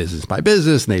business by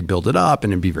business and they build it up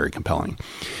and it'd be very compelling.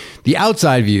 The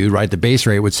outside view, right, the base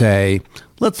rate would say,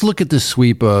 let's look at this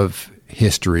sweep of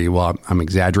history. Well, I'm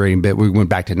exaggerating a bit. We went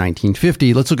back to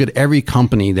 1950. Let's look at every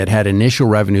company that had initial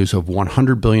revenues of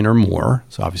 $100 billion or more,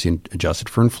 so obviously adjusted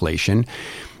for inflation,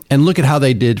 and look at how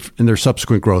they did in their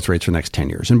subsequent growth rates for the next 10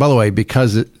 years. And by the way,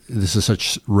 because this is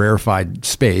such rarefied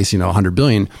space, 100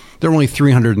 billion, there are only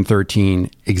 313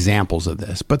 examples of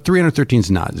this, but 313 is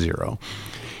not zero.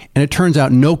 And it turns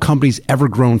out no company's ever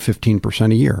grown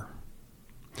 15% a year.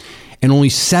 And only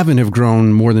 7 have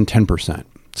grown more than 10%.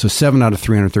 So 7 out of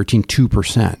 313,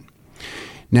 2%.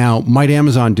 Now, might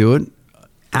Amazon do it?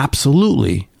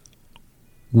 Absolutely.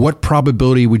 What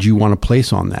probability would you want to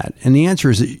place on that? And the answer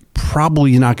is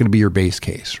probably not going to be your base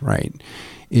case, right?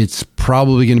 It's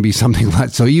probably going to be something like,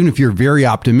 so even if you're very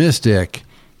optimistic,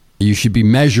 you should be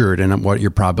measured in what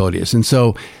your probability is. And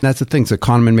so that's the thing. So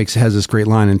Kahneman has this great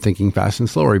line in Thinking Fast and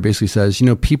Slower. He basically says,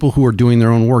 people who are doing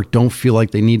their own work don't feel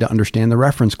like they need to understand the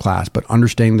reference class, but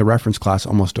understanding the reference class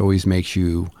almost always makes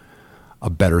you a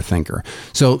better thinker.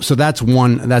 So that's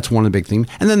one of the big things.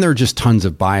 And then there are just tons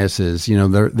of biases.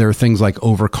 There are things like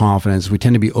overconfidence. We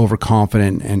tend to be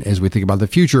overconfident, and as we think about the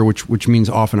future, which means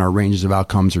often our ranges of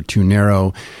outcomes are too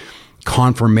narrow.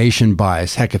 Confirmation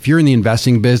bias. Heck, if you're in the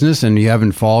investing business and you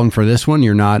haven't fallen for this one,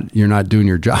 you're not doing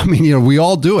your job. I mean, we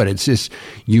all do it. It's just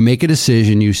you make a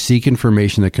decision, you seek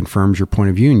information that confirms your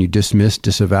point of view, and you dismiss,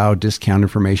 disavow, discount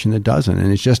information that doesn't.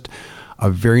 And it's just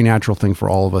a very natural thing for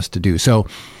all of us to do. So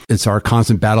it's our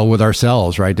constant battle with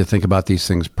ourselves, right? To think about these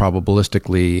things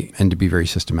probabilistically and to be very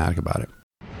systematic about it.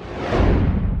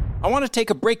 I want to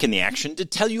take a break in the action to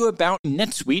tell you about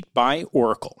NetSuite by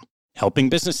Oracle, helping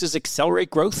businesses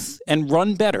accelerate growth and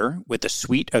run better with a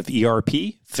suite of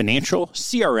ERP, financial,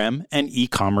 CRM, and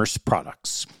e-commerce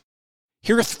products.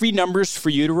 Here are 3 numbers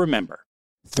for you to remember: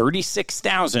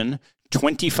 36,000,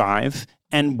 25,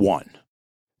 and 1.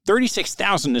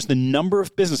 36,000 is the number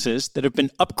of businesses that have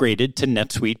been upgraded to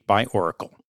NetSuite by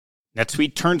Oracle.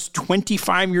 NetSuite turns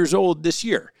 25 years old this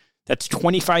year. That's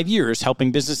 25 years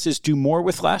helping businesses do more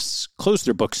with less, close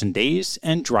their books in days,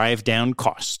 and drive down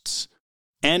costs.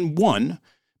 And 1,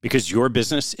 because your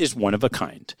business is one of a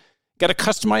kind. Get a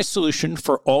customized solution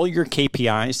for all your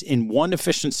KPIs in one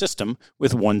efficient system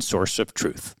with one source of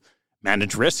truth.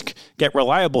 Manage risk, get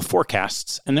reliable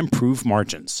forecasts, and improve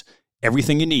margins.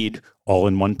 Everything you need, all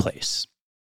in one place.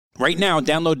 Right now,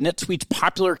 download NetSuite's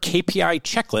popular KPI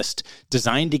checklist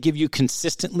designed to give you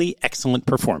consistently excellent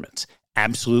performance,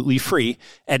 absolutely free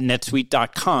at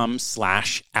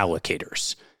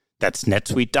netsuite.com/allocators. That's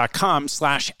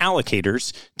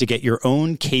netsuite.com/allocators to get your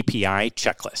own KPI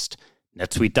checklist.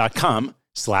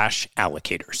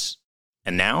 netsuite.com/allocators.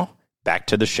 And now, back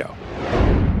to the show.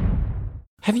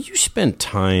 Have you spent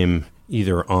time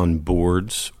either on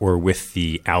boards or with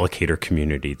the allocator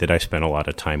community that I spent a lot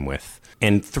of time with?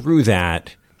 And through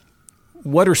that,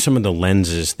 what are some of the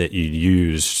lenses that you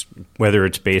use, whether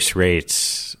it's base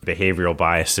rates, behavioral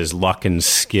biases, luck and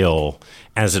skill,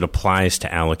 as it applies to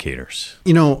allocators?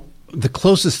 The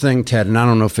closest thing, Ted, and I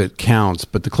don't know if it counts,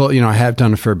 but I have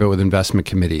done a fair bit with investment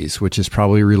committees, which is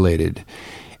probably related.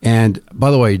 And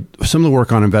by the way, some of the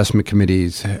work on investment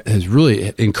committees has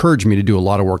really encouraged me to do a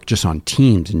lot of work just on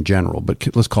teams in general,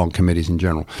 but let's call them committees in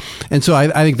general. And so I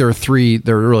think there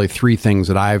are really three things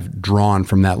that I've drawn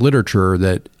from that literature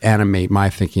that animate my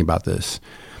thinking about this.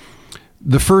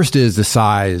 The first is the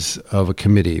size of a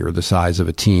committee or the size of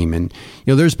a team. And,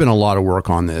 there's been a lot of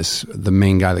work on this. The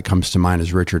main guy that comes to mind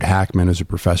is Richard Hackman, who's a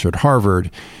professor at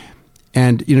Harvard.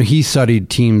 And, he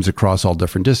studied teams across all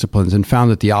different disciplines and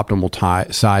found that the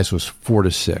optimal size was 4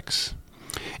 to 6.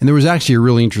 And there was actually a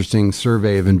really interesting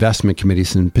survey of investment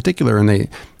committees in particular.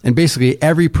 And basically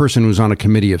every person who's on a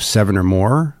committee of 7 or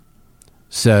more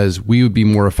says we would be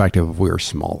more effective if we were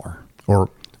smaller, or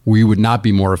we would not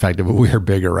be more effective if we were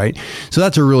bigger, right? So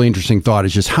that's a really interesting thought,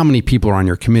 is just how many people are on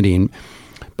your committee. And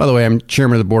by the way, I'm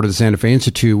chairman of the board of the Santa Fe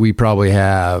Institute. We probably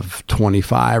have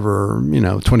 25 or,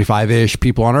 25-ish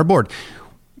people on our board.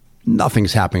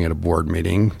 Nothing's happening at a board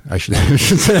meeting. I should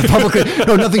say that publicly.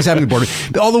 No, nothing's happening at a board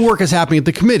meeting. All the work is happening at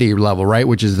the committee level, right?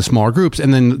 Which is the smaller groups.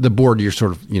 And then the board, you're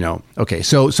sort of, okay.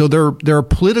 So there are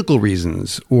political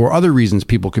reasons or other reasons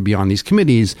people could be on these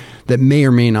committees that may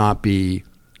or may not be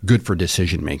good for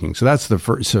decision making. So that's the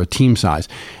first, so team size.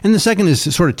 And the second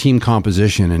is sort of team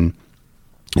composition. And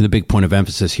the big point of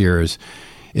emphasis here is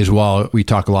while we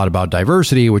talk a lot about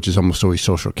diversity, which is almost always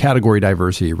social category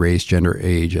diversity, race, gender,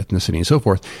 age, ethnicity, and so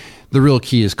forth, the real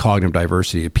key is cognitive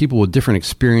diversity. People with different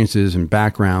experiences and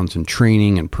backgrounds and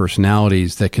training and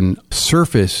personalities that can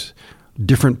surface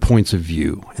different points of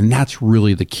view. And that's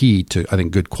really the key to, I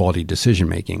think, good quality decision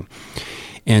making.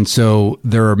 And so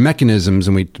there are mechanisms,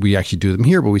 and we actually do them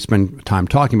here, but we spend time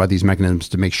talking about these mechanisms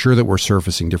to make sure that we're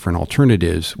surfacing different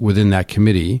alternatives within that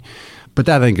committee. But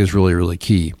that, I think, is really, really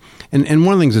key. And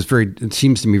one of the things it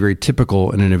seems to me very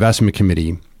typical in an investment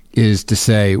committee is to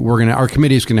say our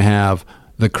committee is going to have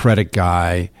the credit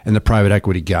guy and the private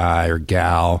equity guy or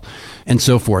gal and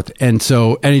so forth. And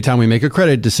so anytime we make a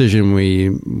credit decision, we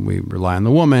rely on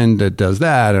the woman that does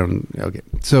that.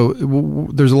 So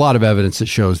there's a lot of evidence that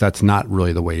shows that's not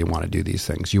really the way you want to do these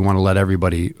things. You want to let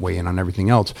everybody weigh in on everything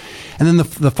else. And then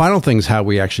the final thing is how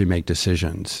we actually make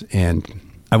decisions. And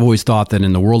I've always thought that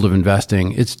in the world of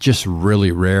investing, it's just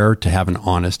really rare to have an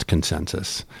honest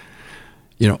consensus.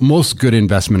 Most good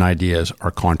investment ideas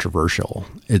are controversial.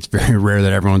 It's very rare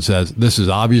that everyone says, this is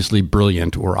obviously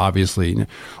brilliant or obviously,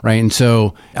 right? And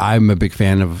so I'm a big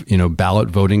fan of, ballot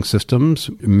voting systems,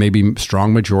 maybe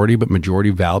strong majority, but majority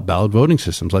ballot voting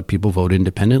systems. Let people vote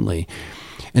independently.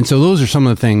 And so those are some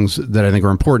of the things that I think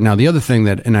are important. Now, the other thing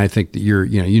that, and I think that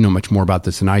you know much more about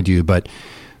this than I do, but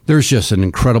there's just an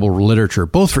incredible literature,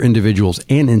 both for individuals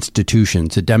and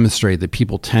institutions, that demonstrate that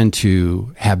people tend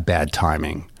to have bad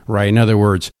timing, right? In other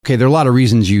words, okay, there are a lot of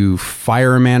reasons you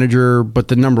fire a manager, but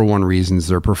the number one reason is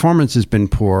their performance has been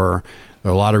poor.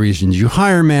 There are a lot of reasons you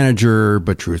hire a manager,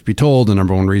 but truth be told, the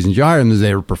number one reason you hire them is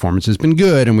their performance has been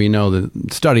good. And we know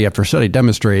that study after study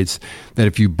demonstrates that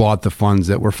if you bought the funds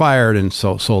that were fired and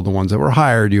sold the ones that were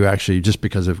hired, you actually, just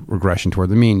because of regression toward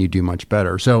the mean, you do much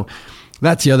better. So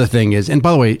that's the other thing is, and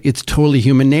by the way, it's totally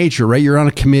human nature, right? You're on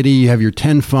a committee, you have your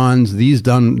 10 funds, these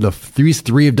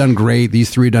three have done great,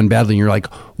 these 3 have done badly, and you're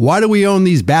like, why do we own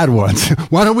these bad ones?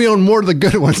 Why don't we own more of the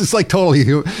good ones? It's like totally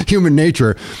human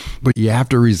nature. But you have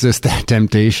to resist that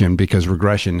temptation because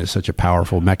regression is such a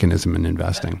powerful mechanism in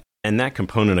investing. And that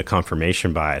component of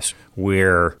confirmation bias,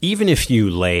 where even if you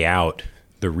lay out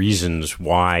the reasons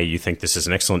why you think this is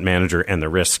an excellent manager and the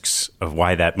risks of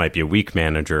why that might be a weak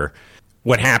manager,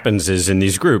 what happens is in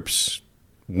these groups,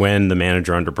 when the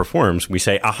manager underperforms, we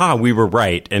say, aha, we were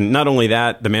right. And not only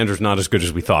that, the manager's not as good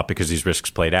as we thought because these risks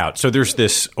played out. So there's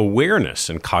this awareness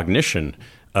and cognition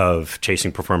of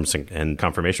chasing performance and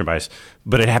confirmation bias,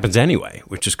 but it happens anyway,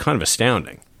 which is kind of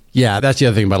astounding. Yeah, that's the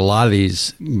other thing about a lot of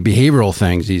these behavioral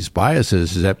things, these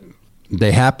biases, is that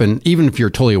they happen, even if you're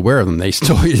totally aware of them,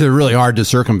 they're really hard to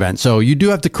circumvent. So you do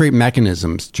have to create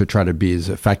mechanisms to try to be as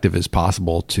effective as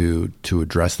possible to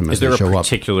address them as they show up. Is there a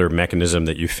particular mechanism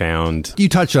that you found? You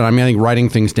touched on it. I mean, I think writing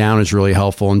things down is really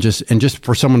helpful, and just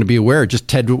for someone to be aware, just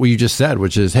Ted, what you just said,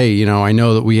 which is, hey, I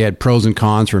know that we had pros and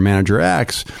cons for manager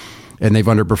X, and they've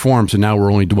underperformed, so now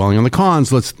we're only dwelling on the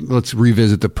cons. Let's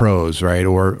revisit the pros, right?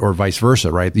 Or vice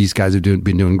versa, right? These guys have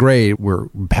been doing great. We're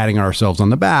patting ourselves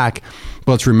on the back,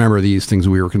 but let's remember these things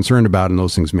we were concerned about, and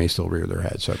those things may still rear their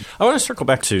head. So I want to circle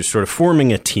back to sort of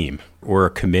forming a team or a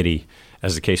committee,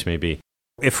 as the case may be.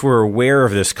 If we're aware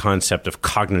of this concept of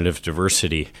cognitive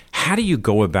diversity, how do you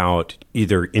go about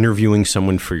either interviewing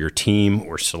someone for your team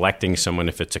or selecting someone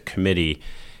if it's a committee,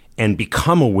 and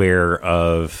become aware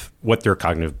of what their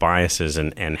cognitive bias is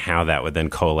and how that would then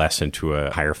coalesce into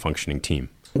a higher functioning team?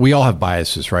 We all have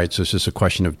biases, right? So it's just a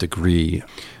question of degree.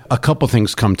 A couple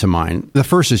things come to mind. The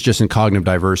first is just in cognitive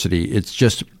diversity. It's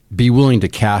just be willing to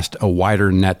cast a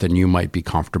wider net than you might be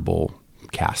comfortable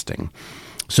casting.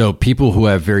 So people who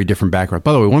have very different backgrounds.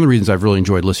 By the way, one of the reasons I've really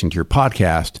enjoyed listening to your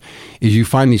podcast is you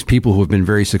find these people who have been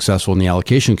very successful in the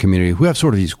allocation community who have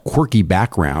sort of these quirky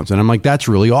backgrounds. And I'm like, that's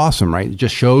really awesome, right? It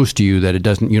just shows to you that you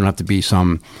don't have to be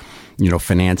some,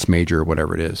 finance major or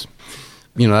whatever it is.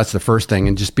 That's the first thing.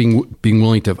 And just being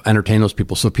willing to entertain those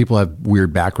people. So people have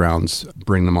weird backgrounds,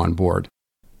 bring them on board.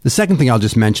 The second thing I'll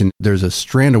just mention, there's a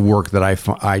strand of work that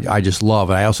I just love,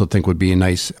 and I also think would be a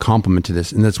nice complement to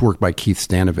this, and that's work by Keith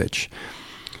Stanovich.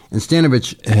 And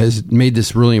Stanovich has made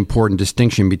this really important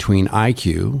distinction between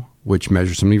IQ, which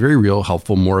measures something very real,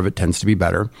 helpful, more of it tends to be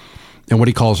better, and what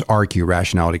he calls RQ,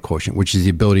 rationality quotient, which is the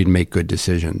ability to make good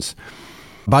decisions.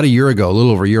 About a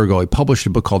little over a year ago, he published a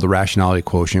book called The Rationality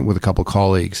Quotient with a couple of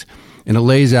colleagues, and it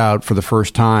lays out for the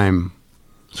first time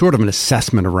sort of an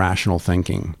assessment of rational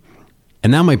thinking.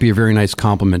 And that might be a very nice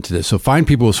complement to this. So find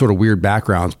people with sort of weird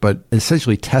backgrounds, but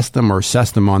essentially test them or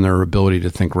assess them on their ability to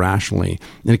think rationally.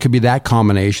 And it could be that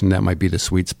combination that might be the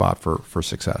sweet spot for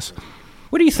success.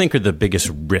 What do you think are the biggest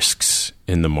risks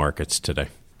in the markets today?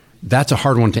 That's a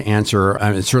hard one to answer.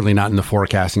 It's certainly not in the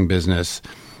forecasting business.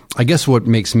 I guess what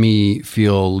makes me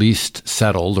feel least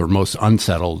settled or most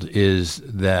unsettled is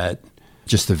that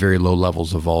just the very low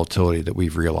levels of volatility that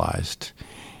we've realized.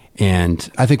 And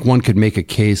I think one could make a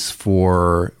case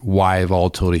for why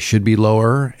volatility should be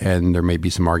lower, and there may be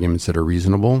some arguments that are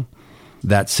reasonable.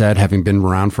 That said, having been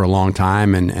around for a long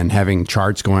time and having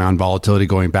charts going on volatility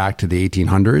going back to the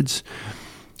 1800s,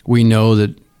 we know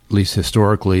that, at least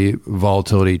historically,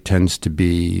 volatility tends to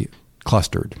be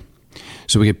clustered.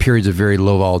 So we get periods of very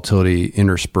low volatility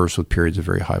interspersed with periods of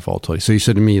very high volatility. So you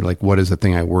said to me, what is the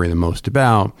thing I worry the most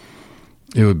about?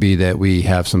 It would be that we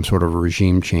have some sort of a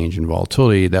regime change in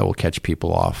volatility that will catch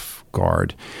people off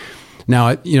guard.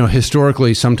 Now,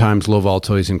 historically, sometimes low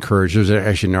volatility is encouraged. There's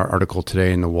actually an article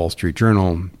today in the Wall Street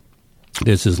Journal.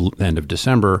 This is the end of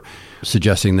December,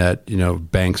 suggesting that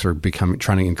banks are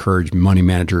trying to encourage money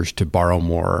managers to borrow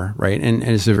more, right? And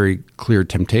it's a very clear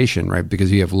temptation, right? Because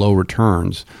you have low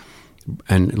returns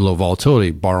and low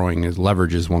volatility. Borrowing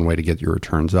leverage is one way to get your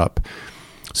returns up.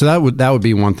 So that would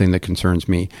be one thing that concerns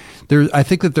me. I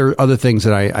think that there are other things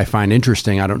that I find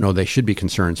interesting. I don't know they should be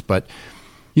concerns, but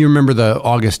you remember the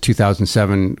August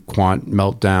 2007 quant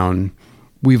meltdown.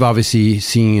 We've obviously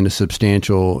seen a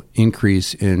substantial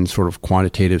increase in sort of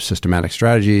quantitative systematic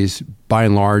strategies. By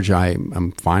and large,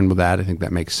 I'm fine with that. I think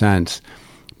that makes sense.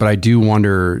 But I do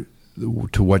wonder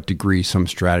to what degree some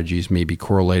strategies may be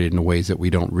correlated in ways that we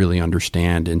don't really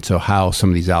understand. And so how some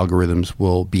of these algorithms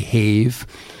will behave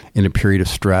in a period of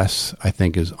stress, I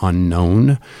think, is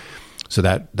unknown. So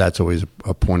that's always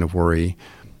a point of worry.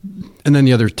 And then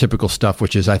the other typical stuff,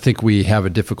 which is I think we have a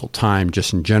difficult time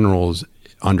just in general is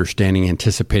understanding,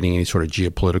 anticipating any sort of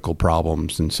geopolitical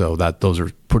problems. And so those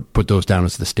are put those down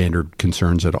as the standard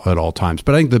concerns at all times.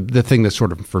 But I think the thing that's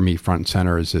sort of, for me, front and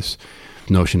center is this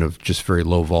notion of just very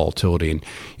low volatility. And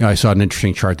I saw an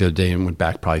interesting chart the other day and went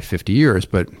back probably 50 years,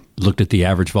 but looked at the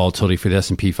average volatility for the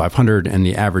S&P 500 and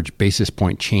the average basis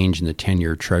point change in the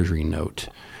 10-year Treasury note.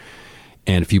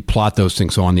 And if you plot those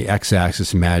things, so on the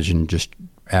x-axis, imagine just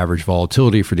average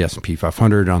volatility for the S&P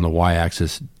 500, on the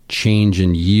y-axis, change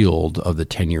in yield of the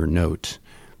 10-year note.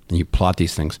 And you plot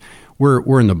these things.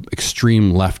 We're in the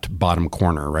extreme left bottom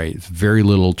corner, right? Very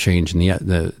little change in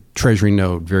the Treasury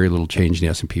note, very little change in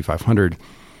the S&P 500.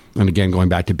 And again, going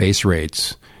back to base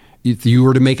rates, if you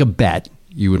were to make a bet,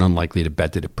 you would unlikely to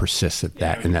bet that it persists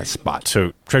in that spot.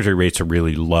 So Treasury rates are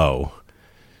really low.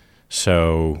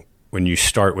 So when you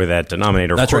start with that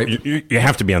denominator, that's right. You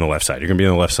have to be on the left side. You're going to be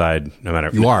on the left side no matter.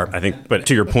 You are. I think, but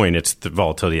to your point, it's the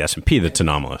volatility S&P that's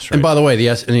anomalous, right? And by the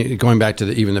way, going back to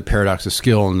even the paradox of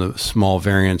skill and the small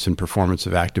variance in performance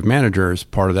of active managers,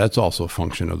 part of that's also a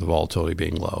function of the volatility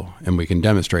being low, and we can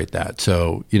demonstrate that.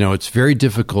 So it's very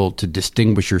difficult to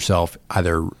distinguish yourself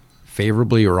either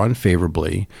favorably or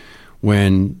unfavorably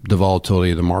when the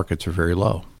volatility of the markets are very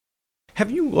low.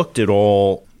 Have you looked at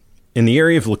all in the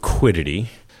area of liquidity?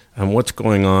 What's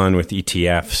going on with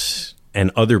ETFs and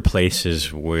other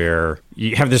places where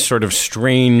you have this sort of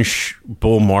strange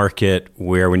bull market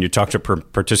where when you talk to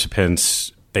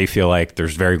participants, they feel like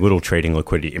there's very little trading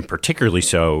liquidity, and particularly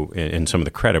so in some of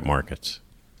the credit markets?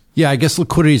 Yeah, I guess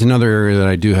liquidity is another area that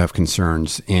I do have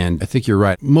concerns. And I think you're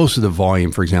right. Most of the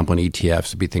volume, for example, in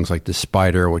ETFs would be things like the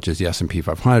SPDR, which is the S&P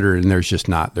 500, and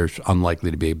there's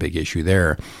unlikely to be a big issue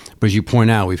there. But as you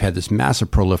point out, we've had this massive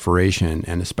proliferation,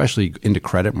 and especially into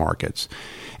credit markets.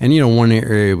 And, one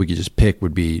area we could just pick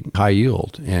would be high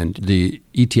yield. And the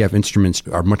ETF instruments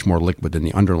are much more liquid than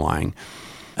the underlying.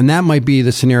 And that might be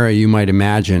the scenario you might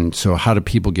imagine. So how do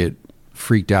people get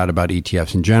freaked out about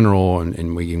ETFs in general,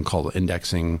 and we can call it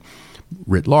indexing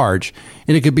writ large?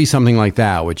 And it could be something like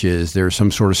that, which is there's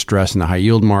some sort of stress in the high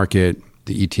yield market.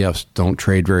 The ETFs don't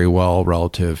trade very well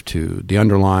relative to the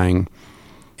underlying.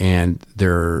 And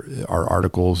there are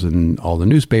articles in all the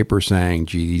newspapers saying,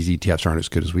 gee, these ETFs aren't as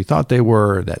good as we thought they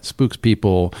were. That spooks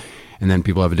people. And then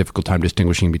people have a difficult time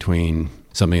distinguishing between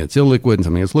something that's illiquid and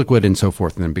something that's liquid and so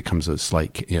forth. And then it becomes a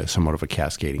slight, somewhat of a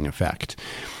cascading effect.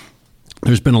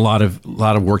 There's been a lot of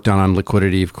work done on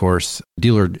liquidity, of course.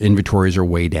 Dealer inventories are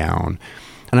way down.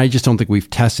 And I just don't think we've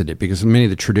tested it, because many of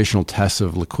the traditional tests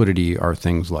of liquidity are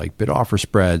things like bid-offer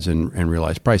spreads and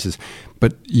realized prices.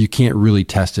 But you can't really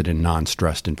test it in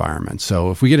non-stressed environments. So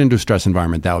if we get into a stress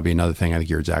environment, that would be another thing. I think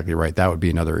you're exactly right. That would be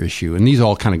another issue. And these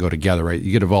all kind of go together, right?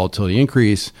 You get a volatility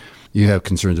increase, you have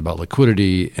concerns about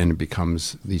liquidity, and it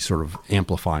becomes these sort of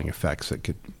amplifying effects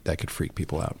that could freak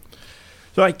people out.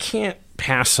 So I can't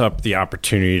pass up the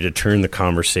opportunity to turn the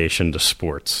conversation to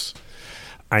sports.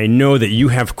 I know that you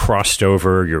have crossed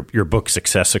over. Your book,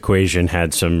 Success Equation,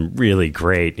 had some really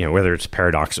great, whether it's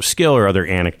paradox of skill or other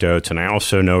anecdotes. And I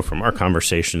also know from our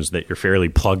conversations that you're fairly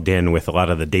plugged in with a lot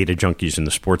of the data junkies in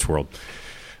the sports world.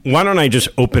 Why don't I just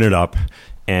open it up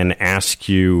and ask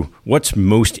you what's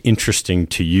most interesting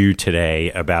to you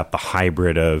today about the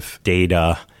hybrid of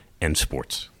data and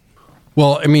sports?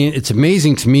 Well, I mean, it's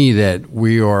amazing to me that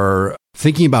we are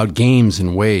thinking about games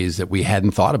in ways that we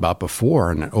hadn't thought about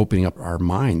before and opening up our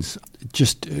minds.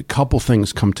 Just a couple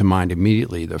things come to mind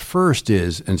immediately. The first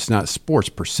is, and it's not sports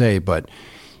per se, but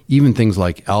even things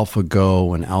like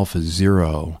AlphaGo and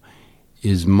AlphaZero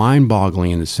is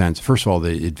mind-boggling in the sense, first of all,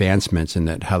 the advancements and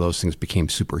that how those things became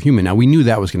superhuman. Now, we knew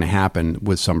that was going to happen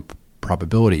with some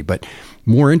probability, but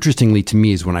more interestingly to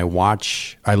me is when I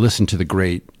listen to the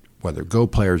great, whether Go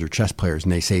players or chess players,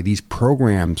 and they say these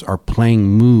programs are playing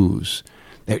moves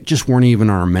that just weren't even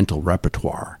in our mental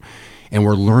repertoire. And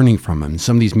we're learning from them.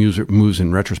 Some of these moves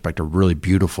in retrospect are really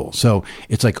beautiful. So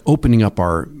it's like opening up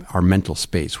our mental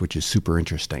space, which is super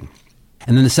interesting.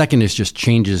 And then the second is just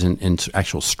changes in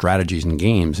actual strategies in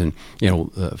games. And,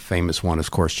 the famous one,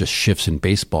 of course, just shifts in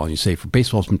baseball. And you say,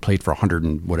 baseball's been played for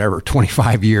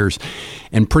 25 years,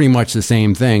 and pretty much the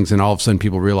same things. And all of a sudden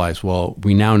people realize, well,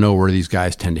 we now know where these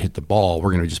guys tend to hit the ball.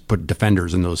 We're going to just put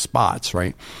defenders in those spots,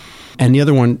 right? And the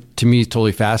other one, to me, is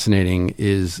totally fascinating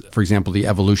is, for example, the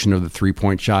evolution of the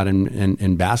three-point shot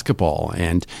in basketball.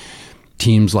 And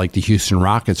teams like the Houston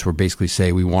Rockets will basically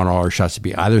say we want all our shots to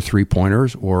be either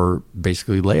three-pointers or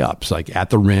basically layups, like at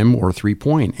the rim or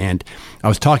three-point. And I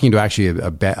was talking to actually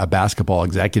a basketball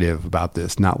executive about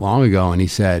this not long ago, and he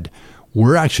said,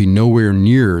 we're actually nowhere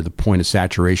near the point of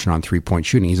saturation on three-point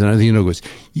shooting. He's another thing, goes,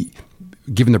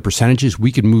 given the percentages,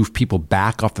 we could move people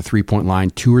back off the three-point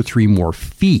line 2 or 3 more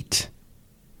feet,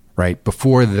 right,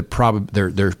 before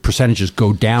their percentages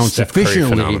go down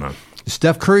sufficiently.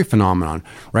 Steph Curry phenomenon,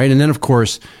 right? And then, of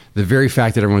course, the very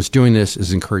fact that everyone's doing this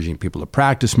is encouraging people to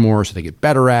practice more so they get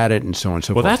better at it and so on and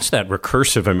so forth. Well, that's that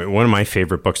recursive. I mean, one of my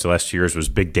favorite books the last 2 years was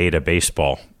Big Data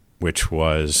Baseball, which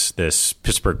was this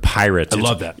Pittsburgh Pirates. I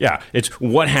love that. Yeah. It's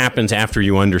what happens after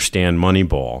you understand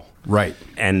Moneyball. Right.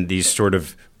 And these sort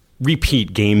of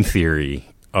repeat game theory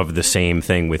of the same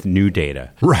thing with new data.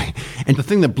 Right. And the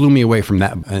thing that blew me away from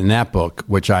that in that book,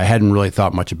 which I hadn't really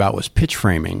thought much about, was pitch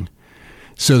framing.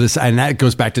 So and that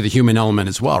goes back to the human element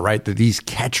as well, right? That these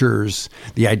catchers,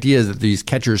 the idea is that these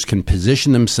catchers can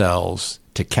position themselves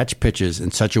to catch pitches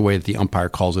in such a way that the umpire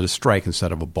calls it a strike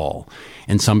instead of a ball.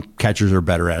 And some catchers are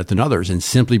better at it than others. And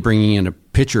simply bringing in a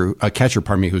catcher,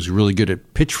 who's really good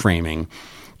at pitch framing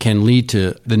can lead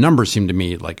to, the numbers seem to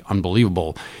me like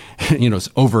unbelievable,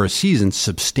 over a season,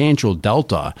 substantial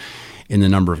delta in the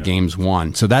number of games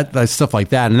won. So that's stuff like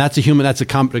that. And that's a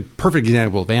perfect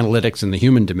example of analytics in the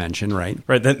human dimension, right?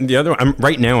 Right. Then the other one,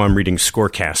 right now I'm reading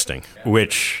Scorecasting,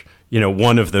 which,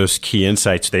 one of those key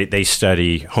insights, they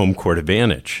study home court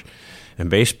advantage in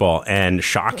baseball. And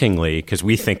shockingly, because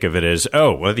we think of it as,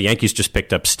 the Yankees just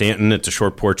picked up Stanton. It's a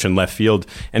short porch in left field.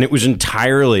 And it was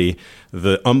entirely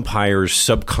the umpire's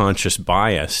subconscious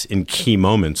bias in key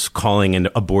moments calling in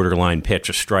a borderline pitch,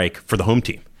 a strike for the home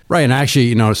team. Right. And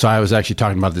actually, so I was actually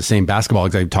talking about the same basketball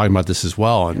executive talking about this as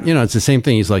well. And, it's the same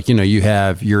thing. He's like,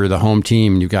 you're the home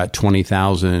team and you've got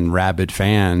 20,000 rabid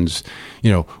fans.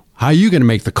 how are you going to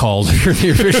make the calls if you're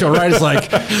the official, right? It's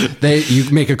like you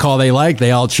make a call they like, they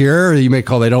all cheer. You make a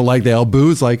call they don't like, they all boo.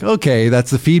 It's like, okay,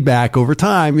 that's the feedback over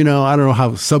time. I don't know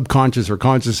how subconscious or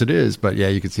conscious it is, but yeah,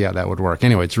 you can see how that would work.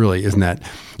 Anyway, it's really, isn't that?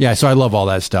 Yeah, so I love all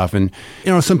that stuff. And,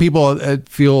 some people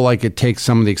feel like it takes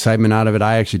some of the excitement out of it.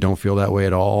 I actually don't feel that way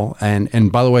at all.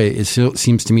 And by the way, it still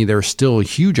seems to me there are still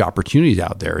huge opportunities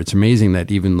out there. It's amazing that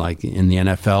even like in the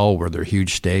NFL where there are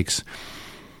huge stakes,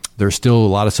 there's still a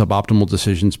lot of suboptimal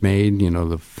decisions made.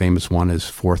 The famous one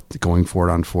is going for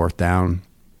it on fourth down.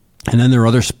 And then there are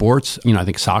other sports, I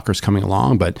think soccer's coming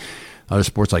along, but other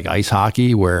sports like ice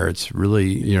hockey where it's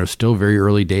really, still very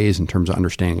early days in terms of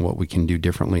understanding what we can do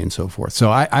differently and so forth.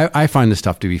 So I find this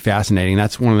stuff to be fascinating.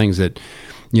 That's one of the things that,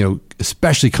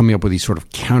 especially coming up with these sort of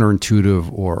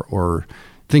counterintuitive or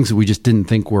things that we just didn't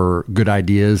think were good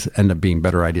ideas end up being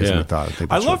better ideas than we thought.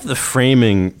 I love the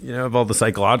framing, of all the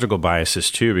psychological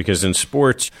biases too, because in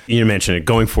sports, you mentioned it,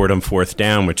 going for it on fourth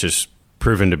down, which is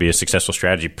proven to be a successful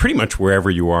strategy pretty much wherever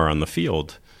you are on the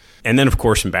field. And then, of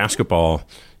course, in basketball,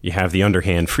 you have the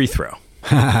underhand free throw.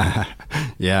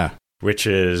 Yeah. Which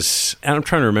is, and I'm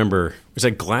trying to remember, was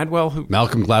that Gladwell?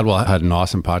 Malcolm Gladwell had an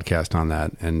awesome podcast on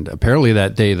that. And apparently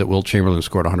that day that Wilt Chamberlain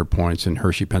scored 100 points in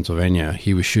Hershey, Pennsylvania,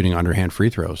 he was shooting underhand free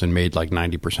throws and made like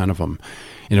 90% of them.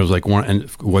 And it was like and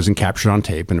it wasn't captured on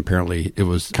tape. And apparently it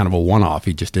was kind of a one-off.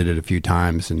 He just did it a few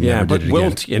times and never did it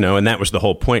Wilt, again. and that was the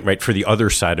whole point, right? For the other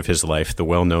side of his life, the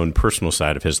well-known personal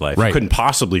side of his life, right. He couldn't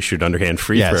possibly shoot underhand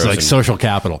free throws. Yeah, it's like social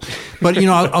capital. But,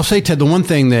 I'll say, Ted, the one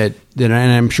thing that, and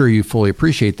I'm sure you fully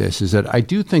appreciate this, is that I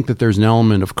do think that there's an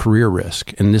element of career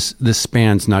risk. And this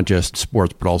spans not just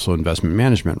sports, but also investment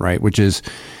management, right? Which is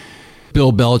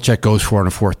Bill Belichick goes for it on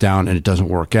a fourth down and it doesn't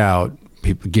work out.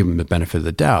 People give him the benefit of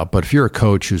the doubt. But if you're a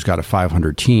coach who's got a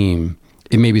 500 team,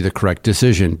 it may be the correct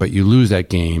decision, but you lose that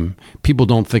game. People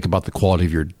don't think about the quality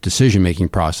of your decision-making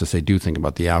process. They do think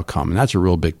about the outcome. And that's a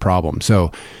real big problem.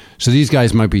 So these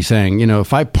guys might be saying,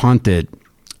 if I punt it,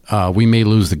 we may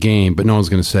lose the game, but no one's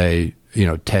going to say,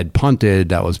 Ted punted.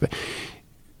 That was bad.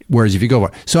 Whereas if you go,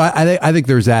 so I think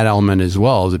there's that element as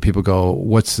well, that people go,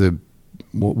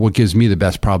 what gives me the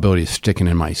best probability of sticking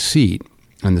in my seat?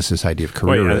 And this idea of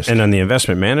career risk. And on the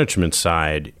investment management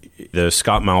side, the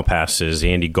Scott Malpasses,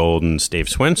 Andy Goldens, Dave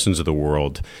Swensons of the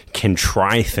world can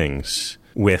try things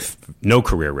with no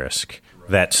career risk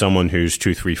that someone who's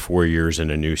 2, 3, 4 years in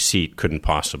a new seat couldn't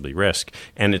possibly risk.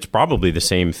 And it's probably the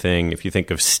same thing if you think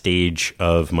of stage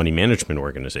of money management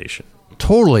organization.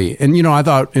 Totally. And, I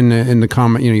thought in the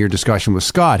comment, your discussion with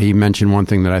Scott, he mentioned one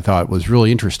thing that I thought was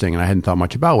really interesting and I hadn't thought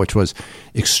much about, which was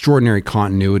extraordinary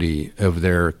continuity of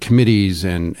their committees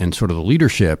and sort of the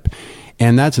leadership.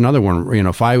 And that's another one,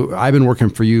 if I've been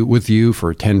working with you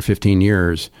for 10, 15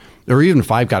 years, or even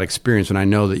if I've got experience and I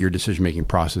know that your decision-making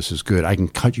process is good, I can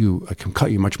cut you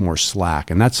much more slack.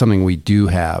 And that's something we do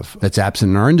have that's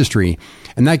absent in our industry.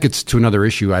 And that gets to another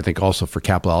issue, I think, also for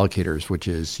capital allocators, which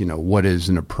is, what is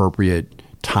an appropriate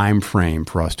time frame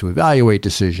for us to evaluate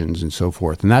decisions and so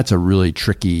forth. And that's a really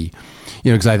tricky,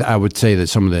 because I would say that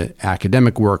some of the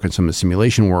academic work and some of the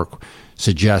simulation work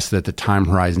suggests that the time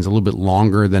horizon is a little bit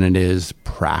longer than it is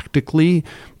practically.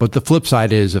 But the flip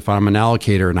side is if I'm an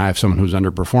allocator and I have someone who's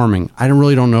underperforming, I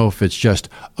don't know if it's just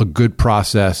a good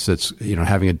process that's,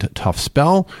 having a tough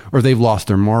spell or if they've lost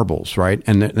their marbles, right?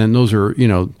 And those are,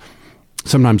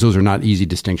 sometimes those are not easy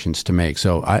distinctions to make.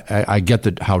 So I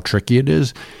get how tricky it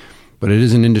is, but it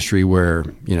is an industry where,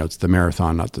 it's the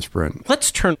marathon, not the sprint.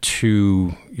 Let's turn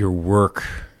to your work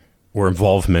or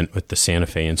involvement with the Santa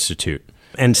Fe Institute.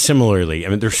 And similarly,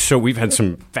 we've had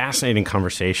some fascinating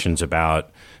conversations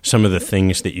about some of the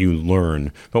things that you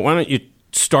learn. But why don't you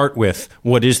start with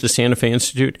what is the Santa Fe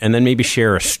Institute and then maybe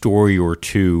share a story or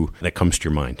two that comes to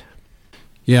your mind?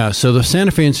 Yeah, so the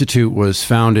Santa Fe Institute was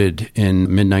founded in the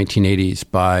mid-1980s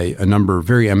by a number of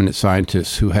very eminent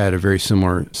scientists who had a very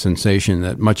similar sensation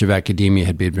that much of academia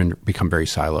had become very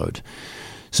siloed.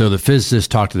 So the physicists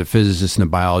talked to the physicists and the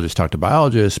biologists talked to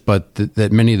biologists, but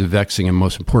that many of the vexing and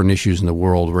most important issues in the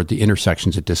world were at the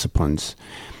intersections of disciplines.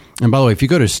 And by the way, if you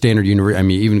go to Stanford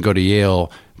University, even go to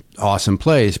Yale, awesome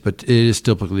place, but it is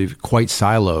typically quite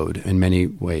siloed in many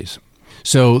ways.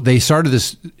 So they started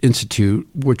this institute,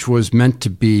 which was meant to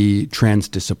be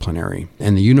transdisciplinary.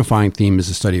 And the unifying theme is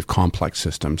the study of complex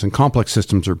systems. And complex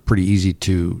systems are pretty easy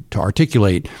to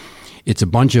articulate. It's a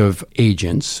bunch of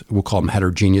agents. We'll call them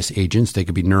heterogeneous agents. They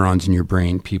could be neurons in your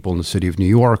brain, people in the city of New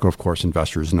York, or of course,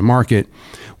 investors in the market.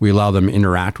 We allow them to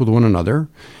interact with one another.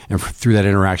 And through that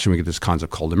interaction, we get this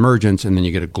concept called emergence. And then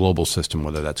you get a global system,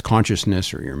 whether that's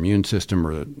consciousness or your immune system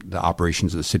or the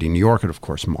operations of the city of New York, and of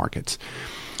course, markets.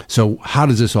 So how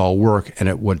does this all work and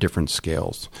at what different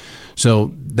scales?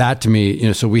 So that to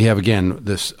me, so we have, again,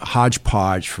 this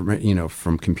hodgepodge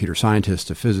from computer scientists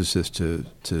to physicists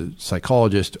to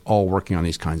psychologists all working on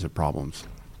these kinds of problems.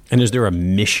 And is there a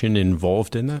mission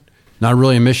involved in that? Not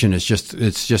really a mission. It's just,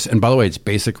 and by the way, it's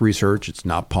basic research. It's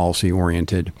not policy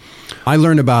oriented. I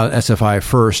learned about SFI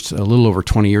first a little over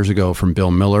 20 years ago from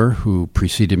Bill Miller, who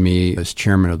preceded me as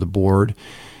chairman of the board.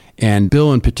 And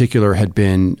Bill in particular had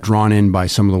been drawn in by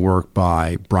some of the work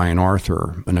by Brian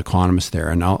Arthur, an economist there.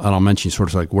 And I'll mention sort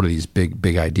of like, what are these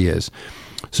big ideas?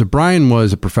 So Brian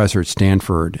was a professor at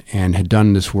Stanford and had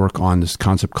done this work on this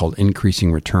concept called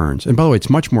increasing returns. And by the way, it's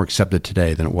much more accepted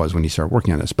today than it was when he started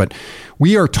working on this. But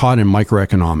we are taught in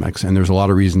microeconomics, and there's a lot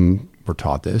of reason we're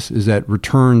taught this, is that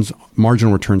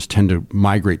marginal returns tend to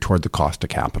migrate toward the cost of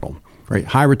capital. Right?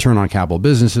 High return on capital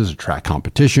businesses attract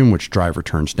competition, which drive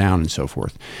returns down and so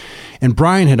forth. And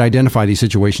Brian had identified these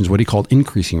situations, what he called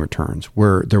increasing returns,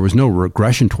 where there was no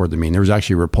regression toward the mean. There was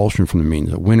actually repulsion from the mean.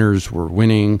 The winners were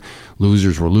winning,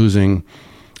 losers were losing.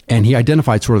 And he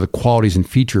identified sort of the qualities and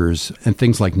features and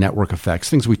things like network effects,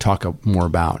 things we talk more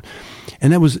about.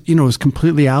 And that was, it was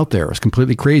completely out there. It was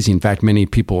completely crazy. In fact, many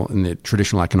people in the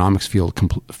traditional economics field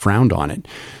frowned on it.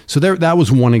 So that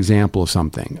was one example of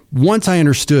something. Once I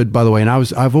understood, by the way, and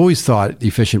I've always thought the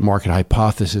efficient market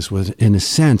hypothesis was, in a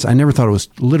sense, I never thought it was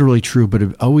literally true, but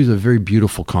always a very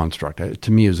beautiful construct.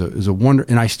 To me, is a wonder,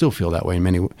 and I still feel that way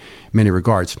in many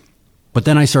regards. But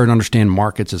then I started to understand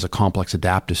markets as a complex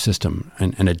adaptive system.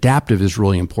 And adaptive is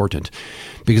really important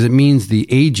because it means the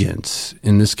agents,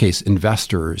 in this case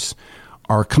investors,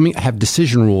 have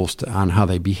decision rules on how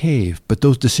they behave, but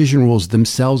those decision rules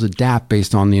themselves adapt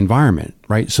based on the environment,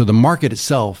 right? So the market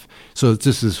itself, so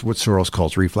this is what Soros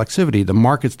calls reflexivity. The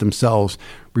markets themselves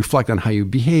reflect on how you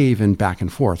behave and back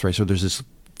and forth, right? So there's this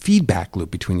feedback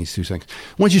loop between these two things.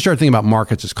 Once you start thinking about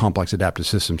markets as complex adaptive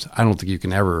systems, I don't think you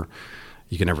can ever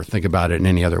think about it in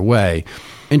any other way.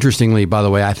 Interestingly, by the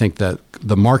way, I think that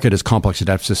the market as complex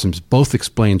adaptive systems both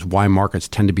explains why markets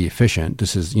tend to be efficient.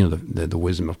 This is, the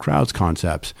wisdom of crowds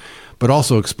concepts, but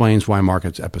also explains why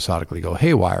markets episodically go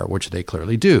haywire, which they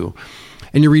clearly do.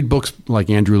 And you read books like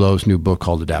Andrew Lowe's new book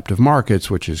called Adaptive Markets,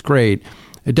 which is great.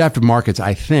 Adaptive markets,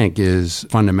 I think, is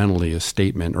fundamentally a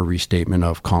statement or restatement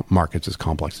of markets as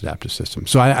complex adaptive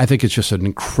systems. So I think it's just an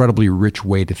incredibly rich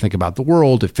way to think about the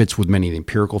world. It fits with many of the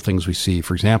empirical things we see,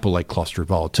 for example, like cluster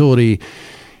volatility.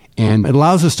 And it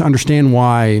allows us to understand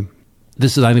why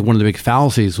this is, I think, one of the big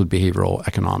fallacies with behavioral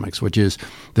economics, which is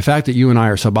the fact that you and I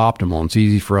are suboptimal. And it's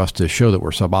easy for us to show that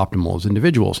we're suboptimal as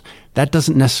individuals. That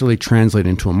doesn't necessarily translate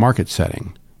into a market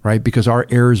setting, right? Because our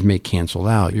errors may cancel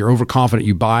out. You're overconfident,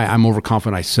 you buy. I'm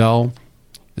overconfident, I sell.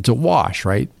 It's a wash,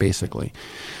 right? Basically.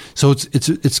 So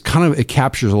it's kind of, it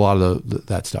captures a lot of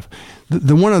that stuff.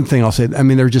 The one other thing I'll say, I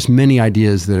mean, there are just many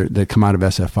ideas that come out of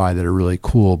SFI that are really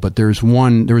cool, but there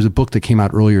was a book that came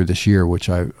out earlier this year, which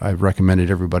I've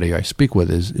recommended everybody I speak with,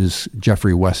 is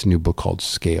Geoffrey West's new book called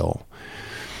Scale.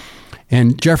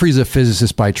 And Geoffrey's a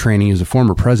physicist by training. He's a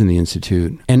former president of the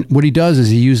Institute. And what he does is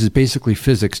he uses basically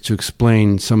physics to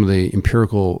explain some of the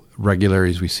empirical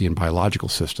regularities we see in biological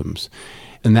systems.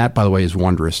 And that, by the way, is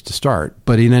wondrous to start.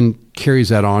 But he then carries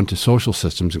that on to social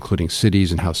systems, including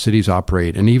cities and how cities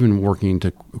operate, and even working into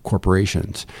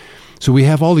corporations. So we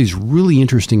have all these really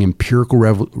interesting empirical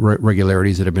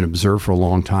regularities that have been observed for a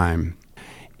long time.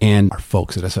 And our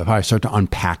folks at SFI start to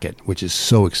unpack it, which is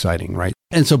so exciting, right?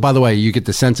 And so, by the way, you get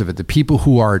the sense of it. The people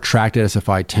who are attracted to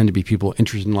SFI tend to be people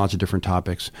interested in lots of different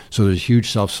topics. So there's huge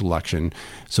self-selection.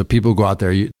 So people go out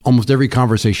there. Almost every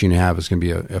conversation you have is going to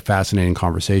be a fascinating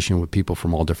conversation with people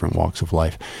from all different walks of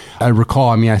life. I recall,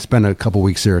 I spent a couple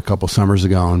weeks there a couple summers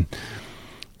ago, and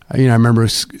I remember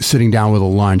sitting down with a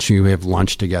lunch, and we have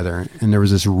lunch together, and there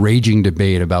was this raging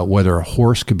debate about whether a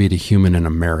horse could beat a human in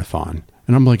a marathon.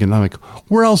 And I'm like,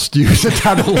 where else do you sit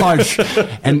down at lunch?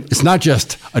 And it's not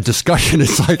just a discussion;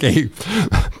 it's like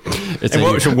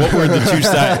So what were the two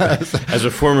sides? As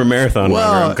a former marathon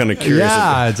runner, I'm kind of curious.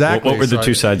 Yeah, exactly. What were the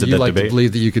two sides of that debate? You like to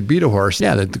believe that you could beat a horse?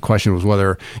 Yeah. The question was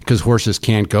whether, because horses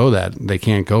can't go they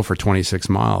can't go for 26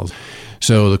 miles.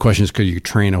 So the question is, could you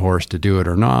train a horse to do it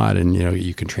or not? And,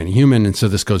 you can train a human. And so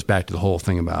this goes back to the whole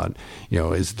thing about,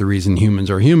 is the reason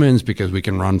humans are humans because we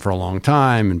can run for a long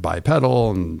time and bipedal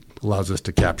and allows us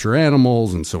to capture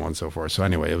animals and so on and so forth. So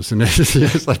anyway,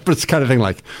 but it's kind of thing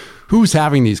like, who's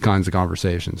having these kinds of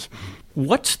conversations?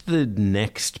 What's the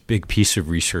next big piece of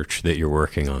research that you're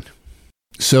working on?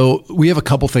 So we have a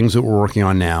couple things that we're working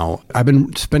on now. I've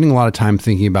been spending a lot of time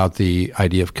thinking about the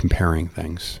idea of comparing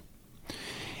things.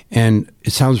 And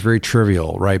it sounds very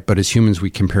trivial, right? But as humans, we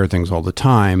compare things all the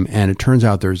time. And it turns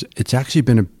out it's actually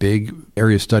been a big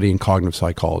area of study in cognitive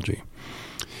psychology.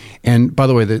 And by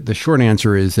the way, the short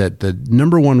answer is that the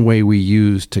number one way we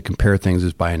use to compare things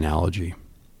is by analogy.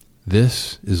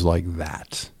 This is like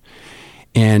that.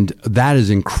 And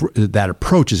that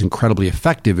approach is incredibly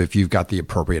effective if you've got the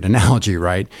appropriate analogy,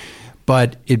 right?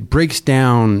 But it breaks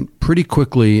down pretty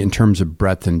quickly in terms of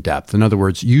breadth and depth. In other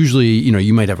words, usually,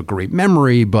 you might have a great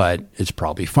memory, but it's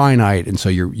probably finite. And so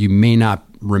you may not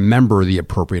remember the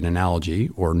appropriate analogy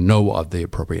or know of the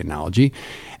appropriate analogy.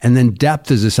 And then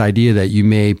depth is this idea that you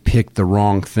may pick the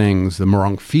wrong things, the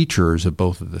wrong features of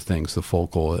both of the things, the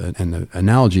focal and the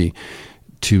analogy,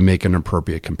 to make an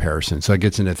appropriate comparison. So it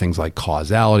gets into things like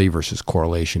causality versus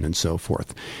correlation and so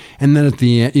forth. And then at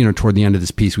the end, toward the end of this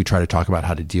piece, we try to talk about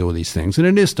how to deal with these things. And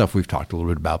it is stuff we've talked a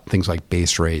little bit about, things like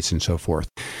base rates and so forth.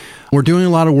 We're doing a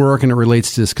lot of work, and it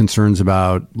relates to this concerns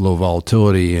about low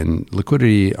volatility and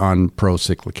liquidity on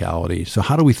pro-cyclicality. So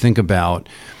how do we think about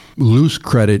loose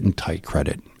credit and tight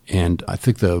credit? And I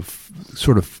think the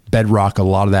sort of bedrock, a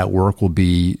lot of that work will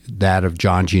be that of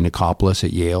John Giannakopoulos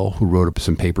at Yale, who wrote up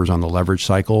some papers on the leverage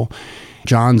cycle.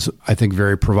 John's, I think,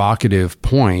 very provocative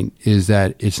point is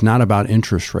that it's not about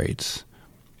interest rates.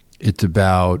 It's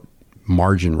about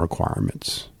margin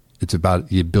requirements. It's about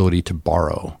the ability to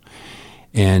borrow.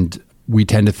 And we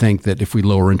tend to think that if we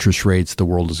lower interest rates, the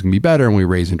world is going to be better, and we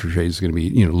raise interest rates, it's going to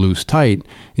be loose, tight. And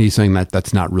he's saying that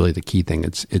that's not really the key thing.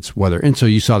 It's whether. And so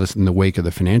you saw this in the wake of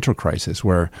the financial crisis,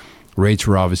 where rates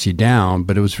were obviously down,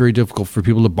 but it was very difficult for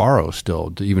people to borrow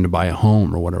still, even to buy a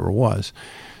home or whatever it was.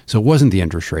 So it wasn't the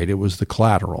interest rate; it was the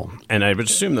collateral. And I would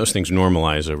assume those things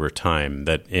normalize over time.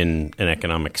 That in an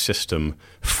economic system,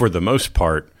 for the most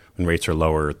part, when rates are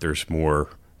lower, there's more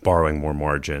borrowing, more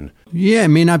margin. Yeah, it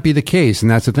may not be the case.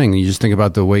 And that's the thing. You just think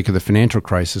about the wake of the financial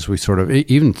crisis, we sort of,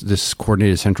 even this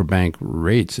coordinated central bank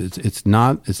rates, it's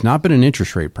not been an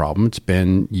interest rate problem. It's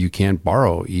been you can't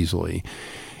borrow easily.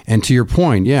 And to your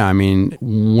point, yeah, I mean,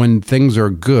 when things are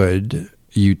good,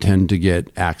 you tend to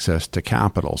get access to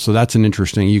capital. So that's an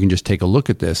interesting, you can just take a look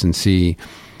at this and see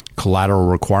collateral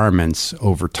requirements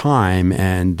over time,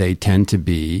 and they tend to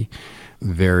be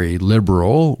very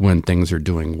liberal when things are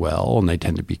doing well, and they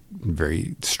tend to be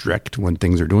very strict when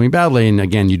things are doing badly. And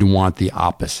again, you don't want the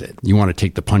opposite. You want to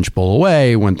take the punch bowl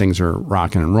away when things are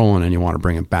rocking and rolling, and you want to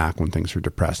bring it back when things are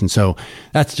depressed. And so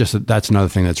that's another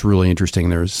thing that's really interesting.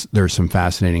 There's some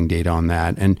fascinating data on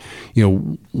that. And,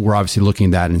 we're obviously looking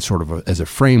at that in sort of as a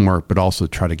framework, but also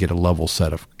try to get a level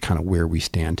set of kind of where we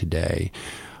stand today.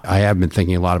 I have been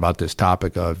thinking a lot about this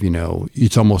topic of,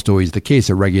 it's almost always the case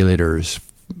that regulators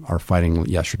are fighting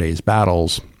yesterday's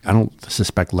battles. I don't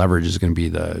suspect leverage is going to be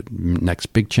the next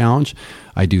big challenge.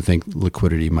 I do think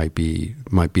liquidity might be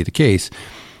the case.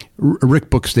 Rick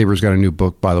Bookstaber's got a new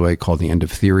book, by the way, called The End of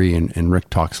Theory, and Rick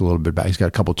talks a little bit about. He's got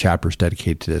a couple chapters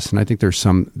dedicated to this, and I think there's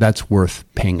that's worth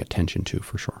paying attention to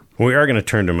for sure. Well, we are going to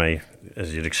turn to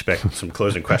as you'd expect, some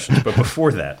closing questions, but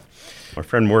before that, our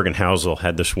friend Morgan Housel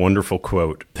had this wonderful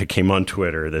quote that came on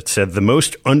Twitter that said, "The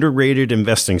most underrated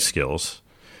investing skills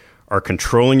are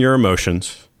controlling your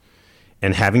emotions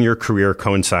and having your career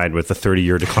coincide with a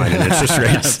 30-year decline in interest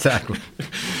rates." Exactly.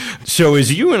 So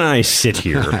as you and I sit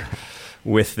here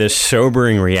with this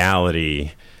sobering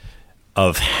reality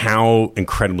of how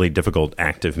incredibly difficult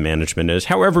active management is,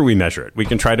 however we measure it, we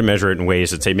can try to measure it in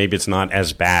ways that say maybe it's not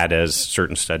as bad as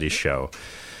certain studies show.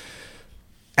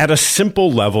 At a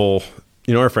simple level,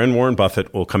 our friend Warren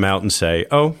Buffett will come out and say,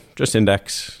 oh, just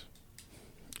index.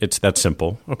 It's that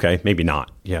simple. Okay, maybe not.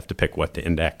 You have to pick what to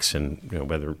index and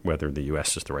whether the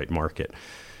U.S. is the right market.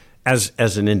 As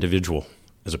an individual,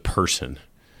 as a person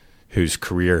whose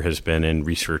career has been in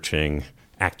researching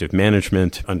active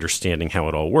management, understanding how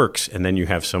it all works, and then you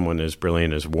have someone as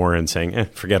brilliant as Warren saying,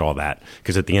 forget all that,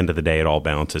 because at the end of the day, it all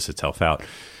balances itself out.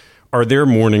 Are there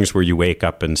mornings where you wake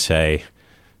up and say,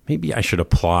 maybe I should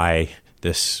apply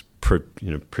this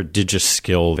prodigious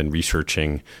skill in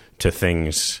researching to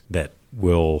things that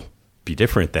will be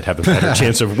different, that have a better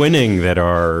chance of winning, that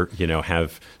are,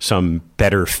 have some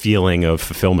better feeling of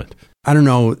fulfillment? I don't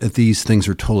know if these things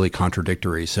are totally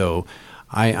contradictory. So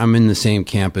I'm in the same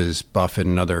camp as Buffett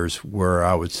and others, where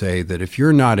I would say that if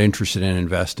you're not interested in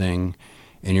investing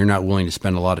and you're not willing to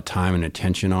spend a lot of time and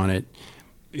attention on it,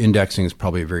 indexing is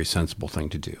probably a very sensible thing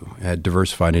to do. A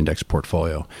diversified index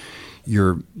portfolio.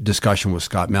 Your discussion with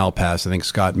Scott Malpass, I think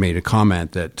Scott made a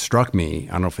comment that struck me.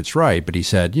 I don't know if it's right, but he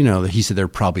said, there are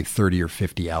probably 30 or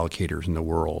 50 allocators in the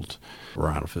world, or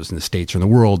I don't know if it's in the States or in the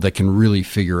world, that can really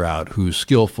figure out who's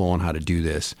skillful and how to do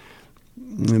this.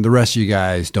 the rest of you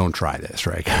guys don't try this,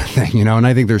 right? Kind of thing, and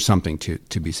I think there's something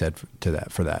to be said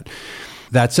for that.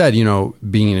 That said,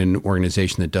 being in an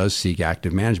organization that does seek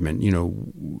active management,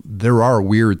 there are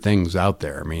weird things out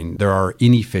there. I mean, there are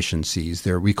inefficiencies.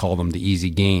 We call them the easy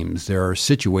games. There are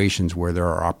situations where there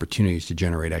are opportunities to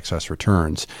generate excess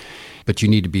returns, but you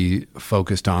need to be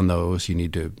focused on those. You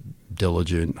need to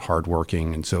diligent,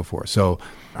 hardworking, and so forth. So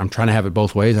I'm trying to have it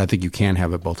both ways. I think you can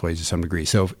have it both ways to some degree.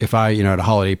 So if I, at a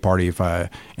holiday party, if an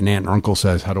aunt or uncle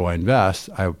says, how do I invest?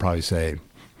 I would probably say,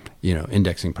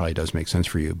 indexing probably does make sense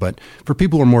for you. But for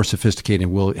people who are more sophisticated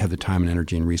and will have the time and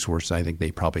energy and resources, I think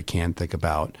they probably can think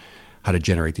about how to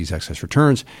generate these excess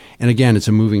returns. And again, it's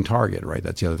a moving target, right?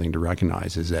 That's the other thing to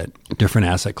recognize is that different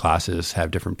asset classes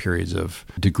have different periods of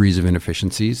degrees of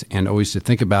inefficiencies, and always to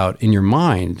think about in your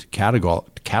mind,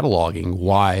 cataloging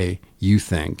why you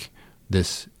think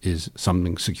this is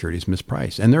something security is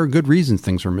mispriced. And there are good reasons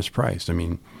things are mispriced. I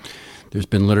mean, there's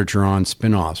been literature on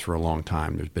spin-offs for a long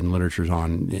time. There's been literature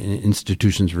on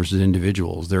institutions versus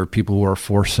individuals. There are people who are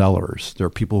forced sellers. There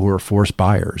are people who are forced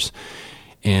buyers.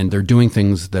 And they're doing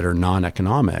things that are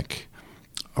non-economic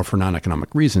or for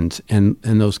non-economic reasons, and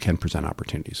those can present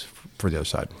opportunities for the other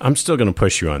side. I'm still going to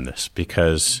push you on this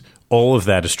because all of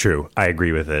that is true. I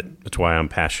agree with it. That's why I'm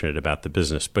passionate about the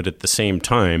business. But at the same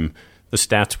time, the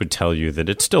stats would tell you that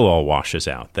it still all washes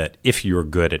out, that if you're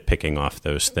good at picking off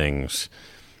those things,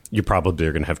 you probably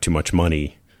are going to have too much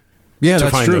money to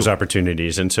find those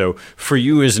opportunities. And so for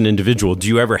you as an individual, do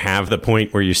you ever have the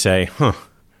point where you say,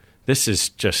 this is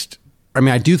just... I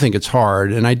mean, I do think it's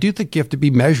hard, and I do think you have to be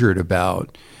measured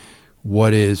about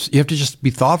you have to just be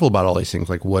thoughtful about all these things,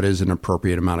 like what is an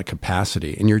appropriate amount of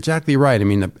capacity. And you're exactly right. I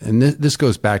mean, and this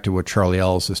goes back to what Charlie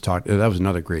Ellis has talked. That was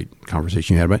another great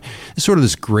conversation you had, but it's sort of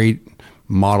this great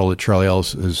model that Charlie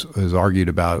Ellis has argued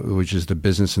about, which is the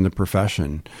business and the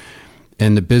profession.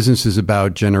 And the business is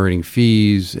about generating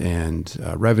fees and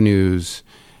revenues,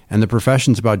 and the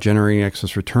profession's about generating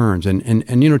excess returns.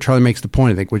 And Charlie makes the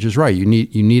point, I think, which is right. You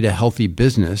need a healthy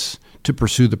business to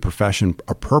pursue the profession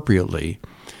appropriately,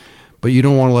 but you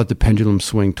don't want to let the pendulum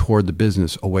swing toward the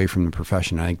business away from the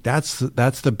profession. I think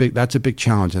that's a big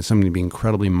challenge. That's something to be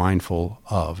incredibly mindful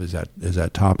of. Is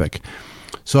that topic.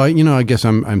 So I guess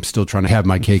I'm still trying to have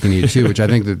my cake and eat it too, which I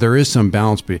think that there is some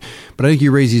balance. But I think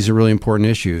you raise these are really important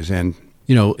issues. And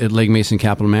at Legg Mason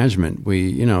Capital Management,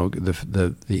 we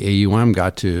the AUM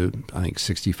got to I think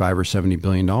 $65 or $70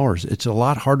 billion. It's a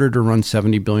lot harder to run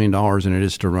 $70 billion than it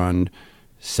is to run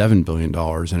 $7 billion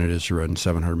than it is to run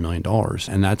 $700 million,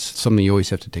 and that's something you always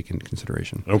have to take into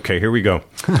consideration. Okay, here we go.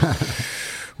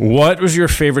 What was your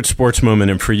favorite sports moment,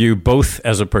 and for you, both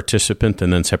as a participant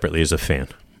and then separately as a fan?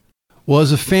 Well,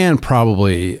 as a fan,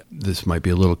 probably, this might be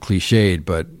a little cliched,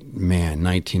 but man,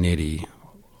 1980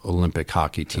 Olympic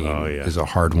hockey team is a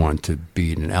hard one to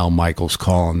beat. And Al Michaels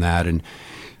calling that. And,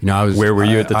 where were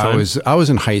you at the time? I was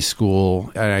in high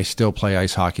school, and I still play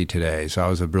ice hockey today. So I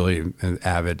was a really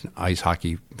avid ice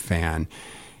hockey fan.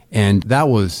 And that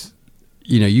was,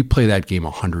 you play that game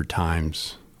 100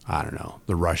 times. I don't know.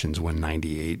 The Russians win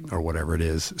 98 or whatever it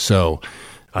is. So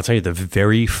I'll tell you, the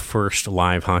very first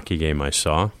live hockey game I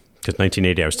saw, because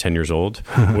 1980, I was 10 years old,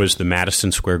 was the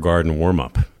Madison Square Garden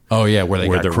warm-up. Oh, yeah,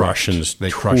 where the Russians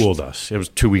cooled us. It was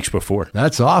 2 weeks before.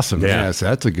 That's awesome. Yeah. Yes,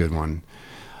 that's a good one.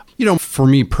 For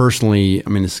me personally, I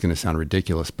mean, this is going to sound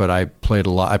ridiculous, but I played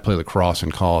a lot. I played lacrosse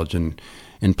in college and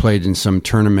played in some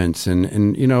tournaments.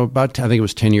 And about, I think it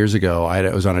was 10 years ago,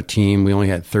 I was on a team. We only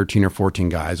had 13 or 14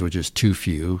 guys, which is too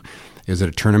few. It was at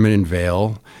a tournament in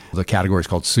Vail. The category is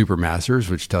called Supermasters,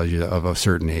 which tells you of a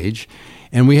certain age.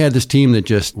 And we had this team that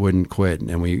just wouldn't quit.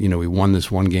 And we won this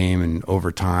one game in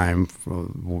overtime,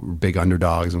 big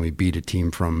underdogs, and we beat a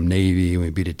team from Navy, and we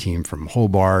beat a team from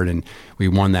Hobart, and we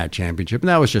won that championship. And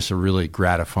that was just a really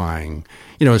gratifying,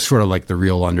 it's sort of like the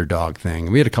real underdog thing.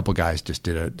 And we had a couple guys just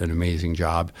did an amazing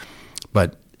job.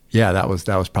 But yeah, that was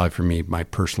probably for me my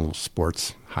personal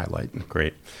sports highlight.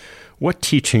 Great. What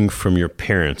teaching from your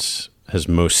parents has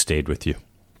most stayed with you?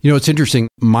 It's interesting.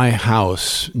 My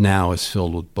house now is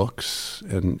filled with books,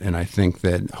 and I think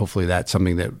that hopefully that's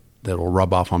something that will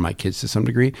rub off on my kids to some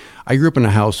degree. I grew up in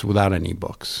a house without any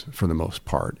books for the most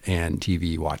part, and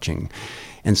TV watching.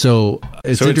 And so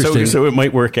it's interesting. So it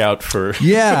might work out for...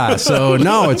 Yeah. So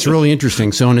no, it's really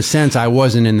interesting. So in a sense, I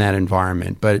wasn't in that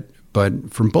environment, but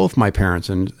from both my parents,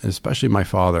 and especially my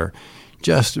father,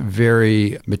 just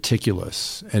very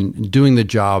meticulous and doing the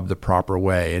job the proper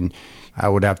way. And I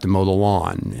would have to mow the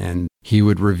lawn, and He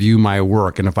would review my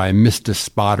work, and if I missed a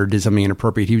spot or did something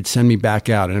inappropriate, he would send me back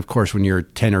out. And of course, when you're a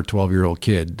 10 or 12-year-old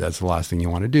kid, that's the last thing you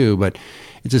want to do. But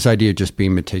it's this idea of just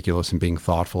being meticulous and being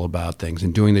thoughtful about things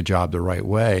and doing the job the right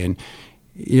way. And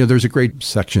there's a great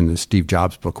section in the Steve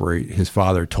Jobs book where his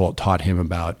father taught him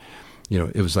about,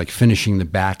 it was like finishing the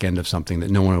back end of something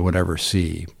that no one would ever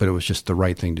see, but it was just the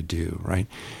right thing to do, right?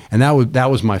 And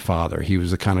that was my father. He was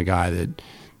the kind of guy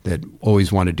that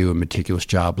always wanted to do a meticulous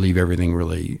job, leave everything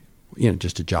really,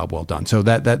 just a job well done. So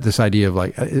that this idea of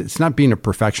like, it's not being a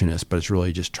perfectionist, but it's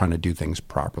really just trying to do things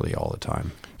properly all the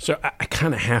time. So I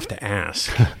kind of have to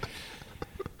ask,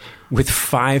 with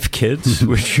 5 kids,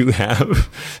 which you have,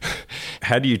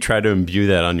 how do you try to imbue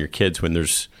that on your kids when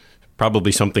there's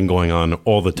probably something going on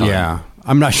all the time? Yeah.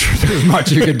 I'm not sure there's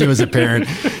much you can do as a parent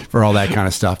for all that kind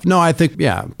of stuff. No, I think,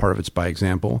 part of it's by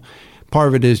example. Part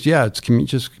of it is, it's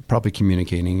just probably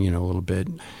communicating, a little bit.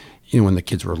 When the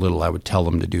kids were little, I would tell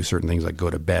them to do certain things like go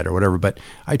to bed or whatever. But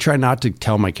I try not to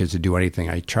tell my kids to do anything.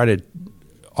 I try to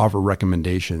offer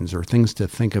recommendations or things to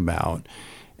think about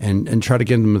and try to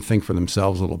get them to think for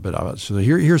themselves a little bit of it. So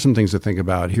here's some things to think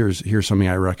about. Here's something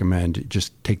I recommend.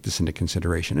 Just take this into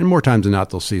consideration. And more times than not,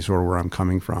 they'll see sort of where I'm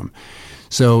coming from.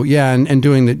 So, and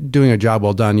doing a job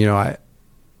well done,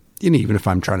 even if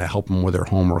I'm trying to help them with their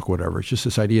homework, whatever, it's just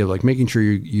this idea of like making sure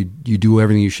you do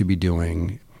everything you should be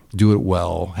doing, do it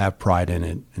well, have pride in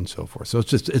it, and so forth. So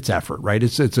it's effort, right?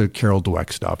 It's a Carol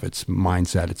Dweck stuff. It's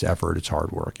mindset, it's effort, it's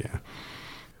hard work, yeah.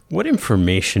 What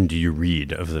information do you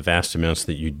read of the vast amounts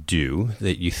that you do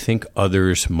that you think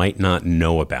others might not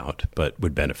know about but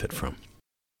would benefit from?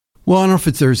 Well, I don't know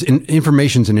if there's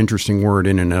information's an interesting word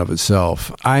in and of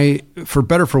itself. For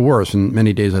better for worse, and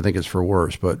many days I think it's for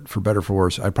worse, but for better for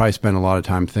worse, I probably spend a lot of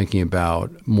time thinking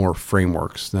about more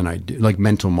frameworks than I do, like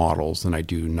mental models, than I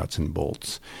do nuts and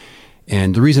bolts.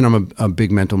 And the reason I'm a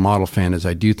big mental model fan is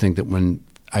I do think that when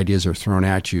ideas are thrown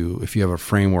at you, if you have a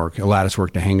framework, a lattice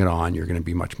work to hang it on, you're going to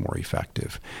be much more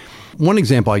effective. One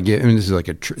example I give, this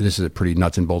is a pretty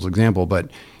nuts and bolts example,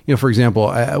 but for example,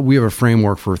 we have a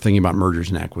framework for thinking about mergers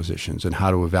and acquisitions and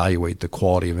how to evaluate the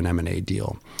quality of an M&A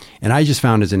deal. And I just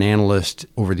found as an analyst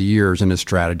over the years and a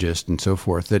strategist and so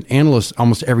forth, that analysts,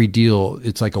 almost every deal,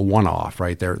 it's like a one-off,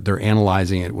 right? They're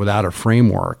analyzing it without a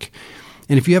framework.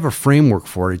 And if you have a framework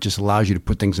for it, it just allows you to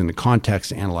put things into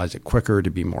context, to analyze it quicker, to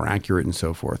be more accurate, and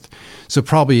so forth. So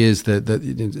probably is that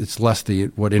it's less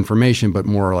what information, but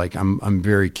more like I'm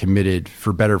very committed,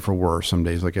 for better for worse, some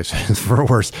days, like I said, for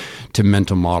worse, to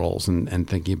mental models and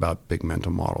thinking about big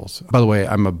mental models. By the way,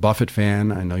 I'm a Buffett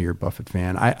fan. I know you're a Buffett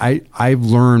fan. I've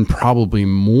learned probably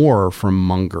more from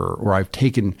Munger, or I've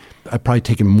probably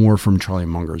taken more from Charlie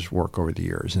Munger's work over the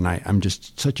years. And I'm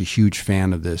just such a huge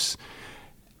fan of this.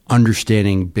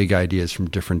 Understanding big ideas from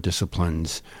different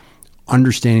disciplines,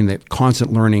 understanding that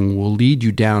constant learning will lead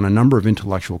you down a number of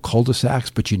intellectual cul-de-sacs,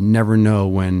 but you never know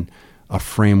when a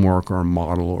framework or a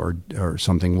model or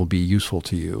something will be useful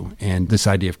to you. And this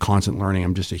idea of constant learning,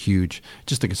 I'm just think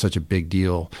it's such a big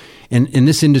deal. And in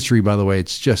this industry, by the way,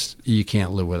 it's just, you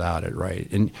can't live without it, right?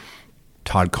 And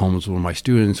Todd Combs, one of my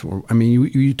students,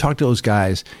 you talk to those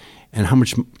guys, and how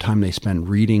much time they spend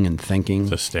reading and thinking.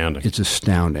 It's astounding. It's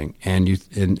astounding. And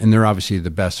they're obviously the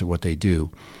best at what they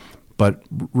do. But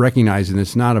recognizing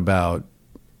it's not about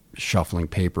shuffling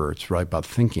paper, it's really about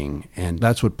thinking. And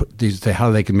that's what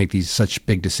how they can make these such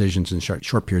big decisions in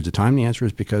short periods of time. The answer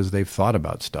is because they've thought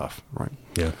about stuff, right?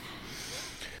 Yeah.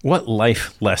 What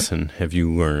life lesson have you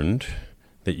learned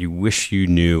that you wish you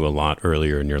knew a lot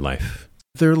earlier in your life?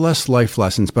 There are less life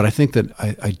lessons, but I think that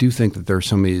I do think that there are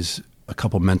some of these, a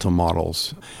couple mental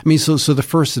models. So the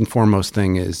first and foremost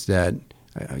thing is that,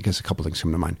 I guess a couple things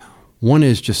come to mind. One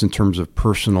is just in terms of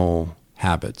personal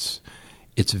habits.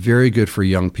 It's very good for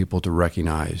young people to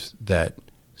recognize that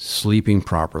sleeping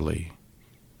properly,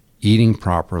 eating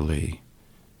properly,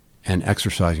 and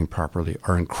exercising properly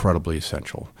are incredibly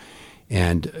essential.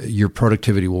 And your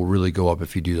productivity will really go up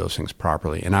if you do those things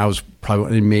properly. And I was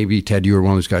probably, and maybe Ted, you were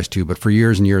one of those guys too, but for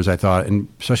years and years I thought, and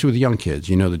especially with the young kids,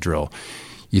 you know the drill.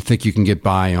 You think you can get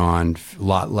by on a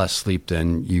lot less sleep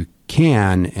than you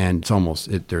can, and it's almost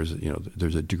there's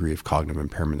a degree of cognitive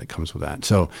impairment that comes with that.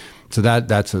 So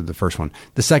that's the first one.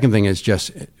 The second thing is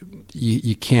just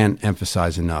you can't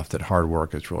emphasize enough that hard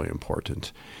work is really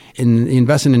important. In the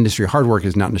investment industry, hard work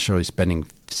is not necessarily spending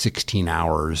 16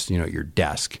 hours, at your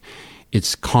desk.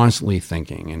 It's constantly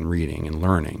thinking and reading and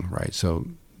learning, right? So,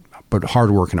 but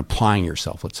hard work and applying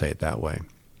yourself, let's say it that way.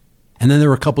 And then there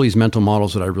were a couple of these mental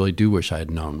models that I really do wish I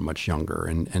had known much younger.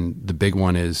 And the big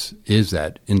one is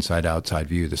that inside-outside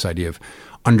view, this idea of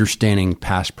understanding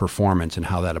past performance and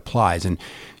how that applies. And,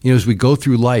 as we go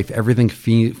through life, everything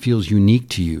feels unique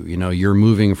to you. You're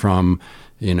moving from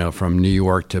New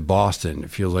York to Boston. It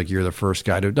feels like you're the first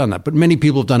guy to have done that. But many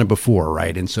people have done it before,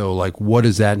 right? And so, what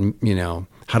is that,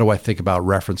 how do I think about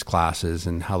reference classes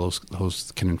and how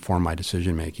those can inform my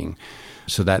decision-making?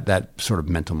 So that sort of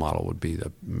mental model would be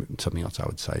something else I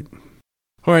would cite.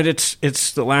 All right,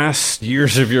 it's the last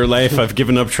years of your life. I've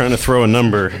given up trying to throw a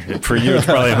number. For you, it's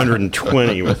probably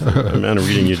 120 with the amount of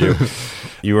reading you do.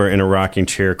 You are in a rocking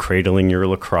chair cradling your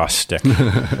lacrosse stick.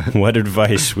 What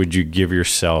advice would you give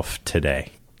yourself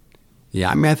today?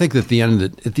 Yeah, I think that at the end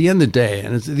of the day,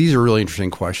 and these are really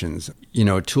interesting questions.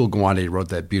 Atul Gawande wrote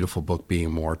that beautiful book, Being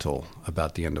Immortal,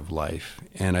 about the end of life.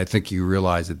 And I think you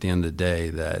realize at the end of the day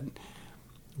that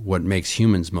what makes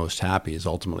humans most happy is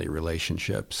ultimately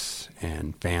relationships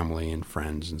and family and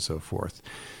friends and so forth.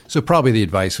 So probably the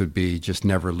advice would be just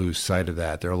never lose sight of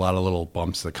that. There are a lot of little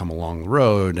bumps that come along the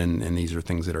road, and these are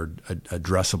things that are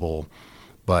addressable,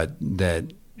 but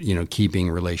that, keeping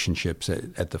relationships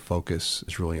at the focus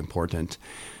is really important.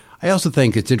 I also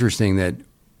think it's interesting that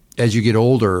as you get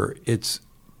older, it's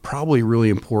probably really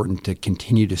important to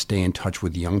continue to stay in touch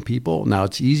with young people. Now,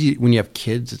 it's easy when you have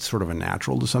kids, it's sort of a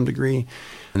natural to some degree,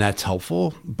 and that's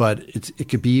helpful, but it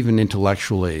could be even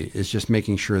intellectually. It's just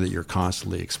making sure that you're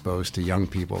constantly exposed to young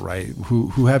people, right,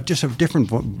 who have just a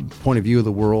different point of view of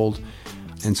the world.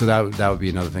 And so that would be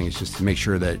another thing, is just to make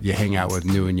sure that you hang out with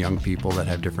new and young people that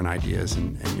have different ideas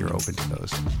and you're open to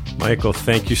those. Michael,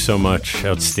 thank you so much.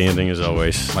 Outstanding as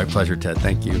always. My pleasure, Ted.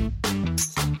 Thank you.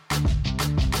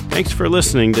 Thanks for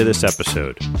listening to this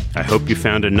episode. I hope you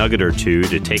found a nugget or two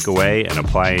to take away and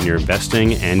apply in your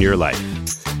investing and your life.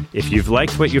 If you've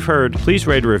liked what you've heard, please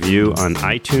write a review on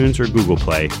iTunes or Google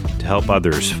Play to help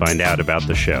others find out about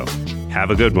the show.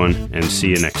 Have a good one, and see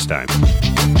you next time.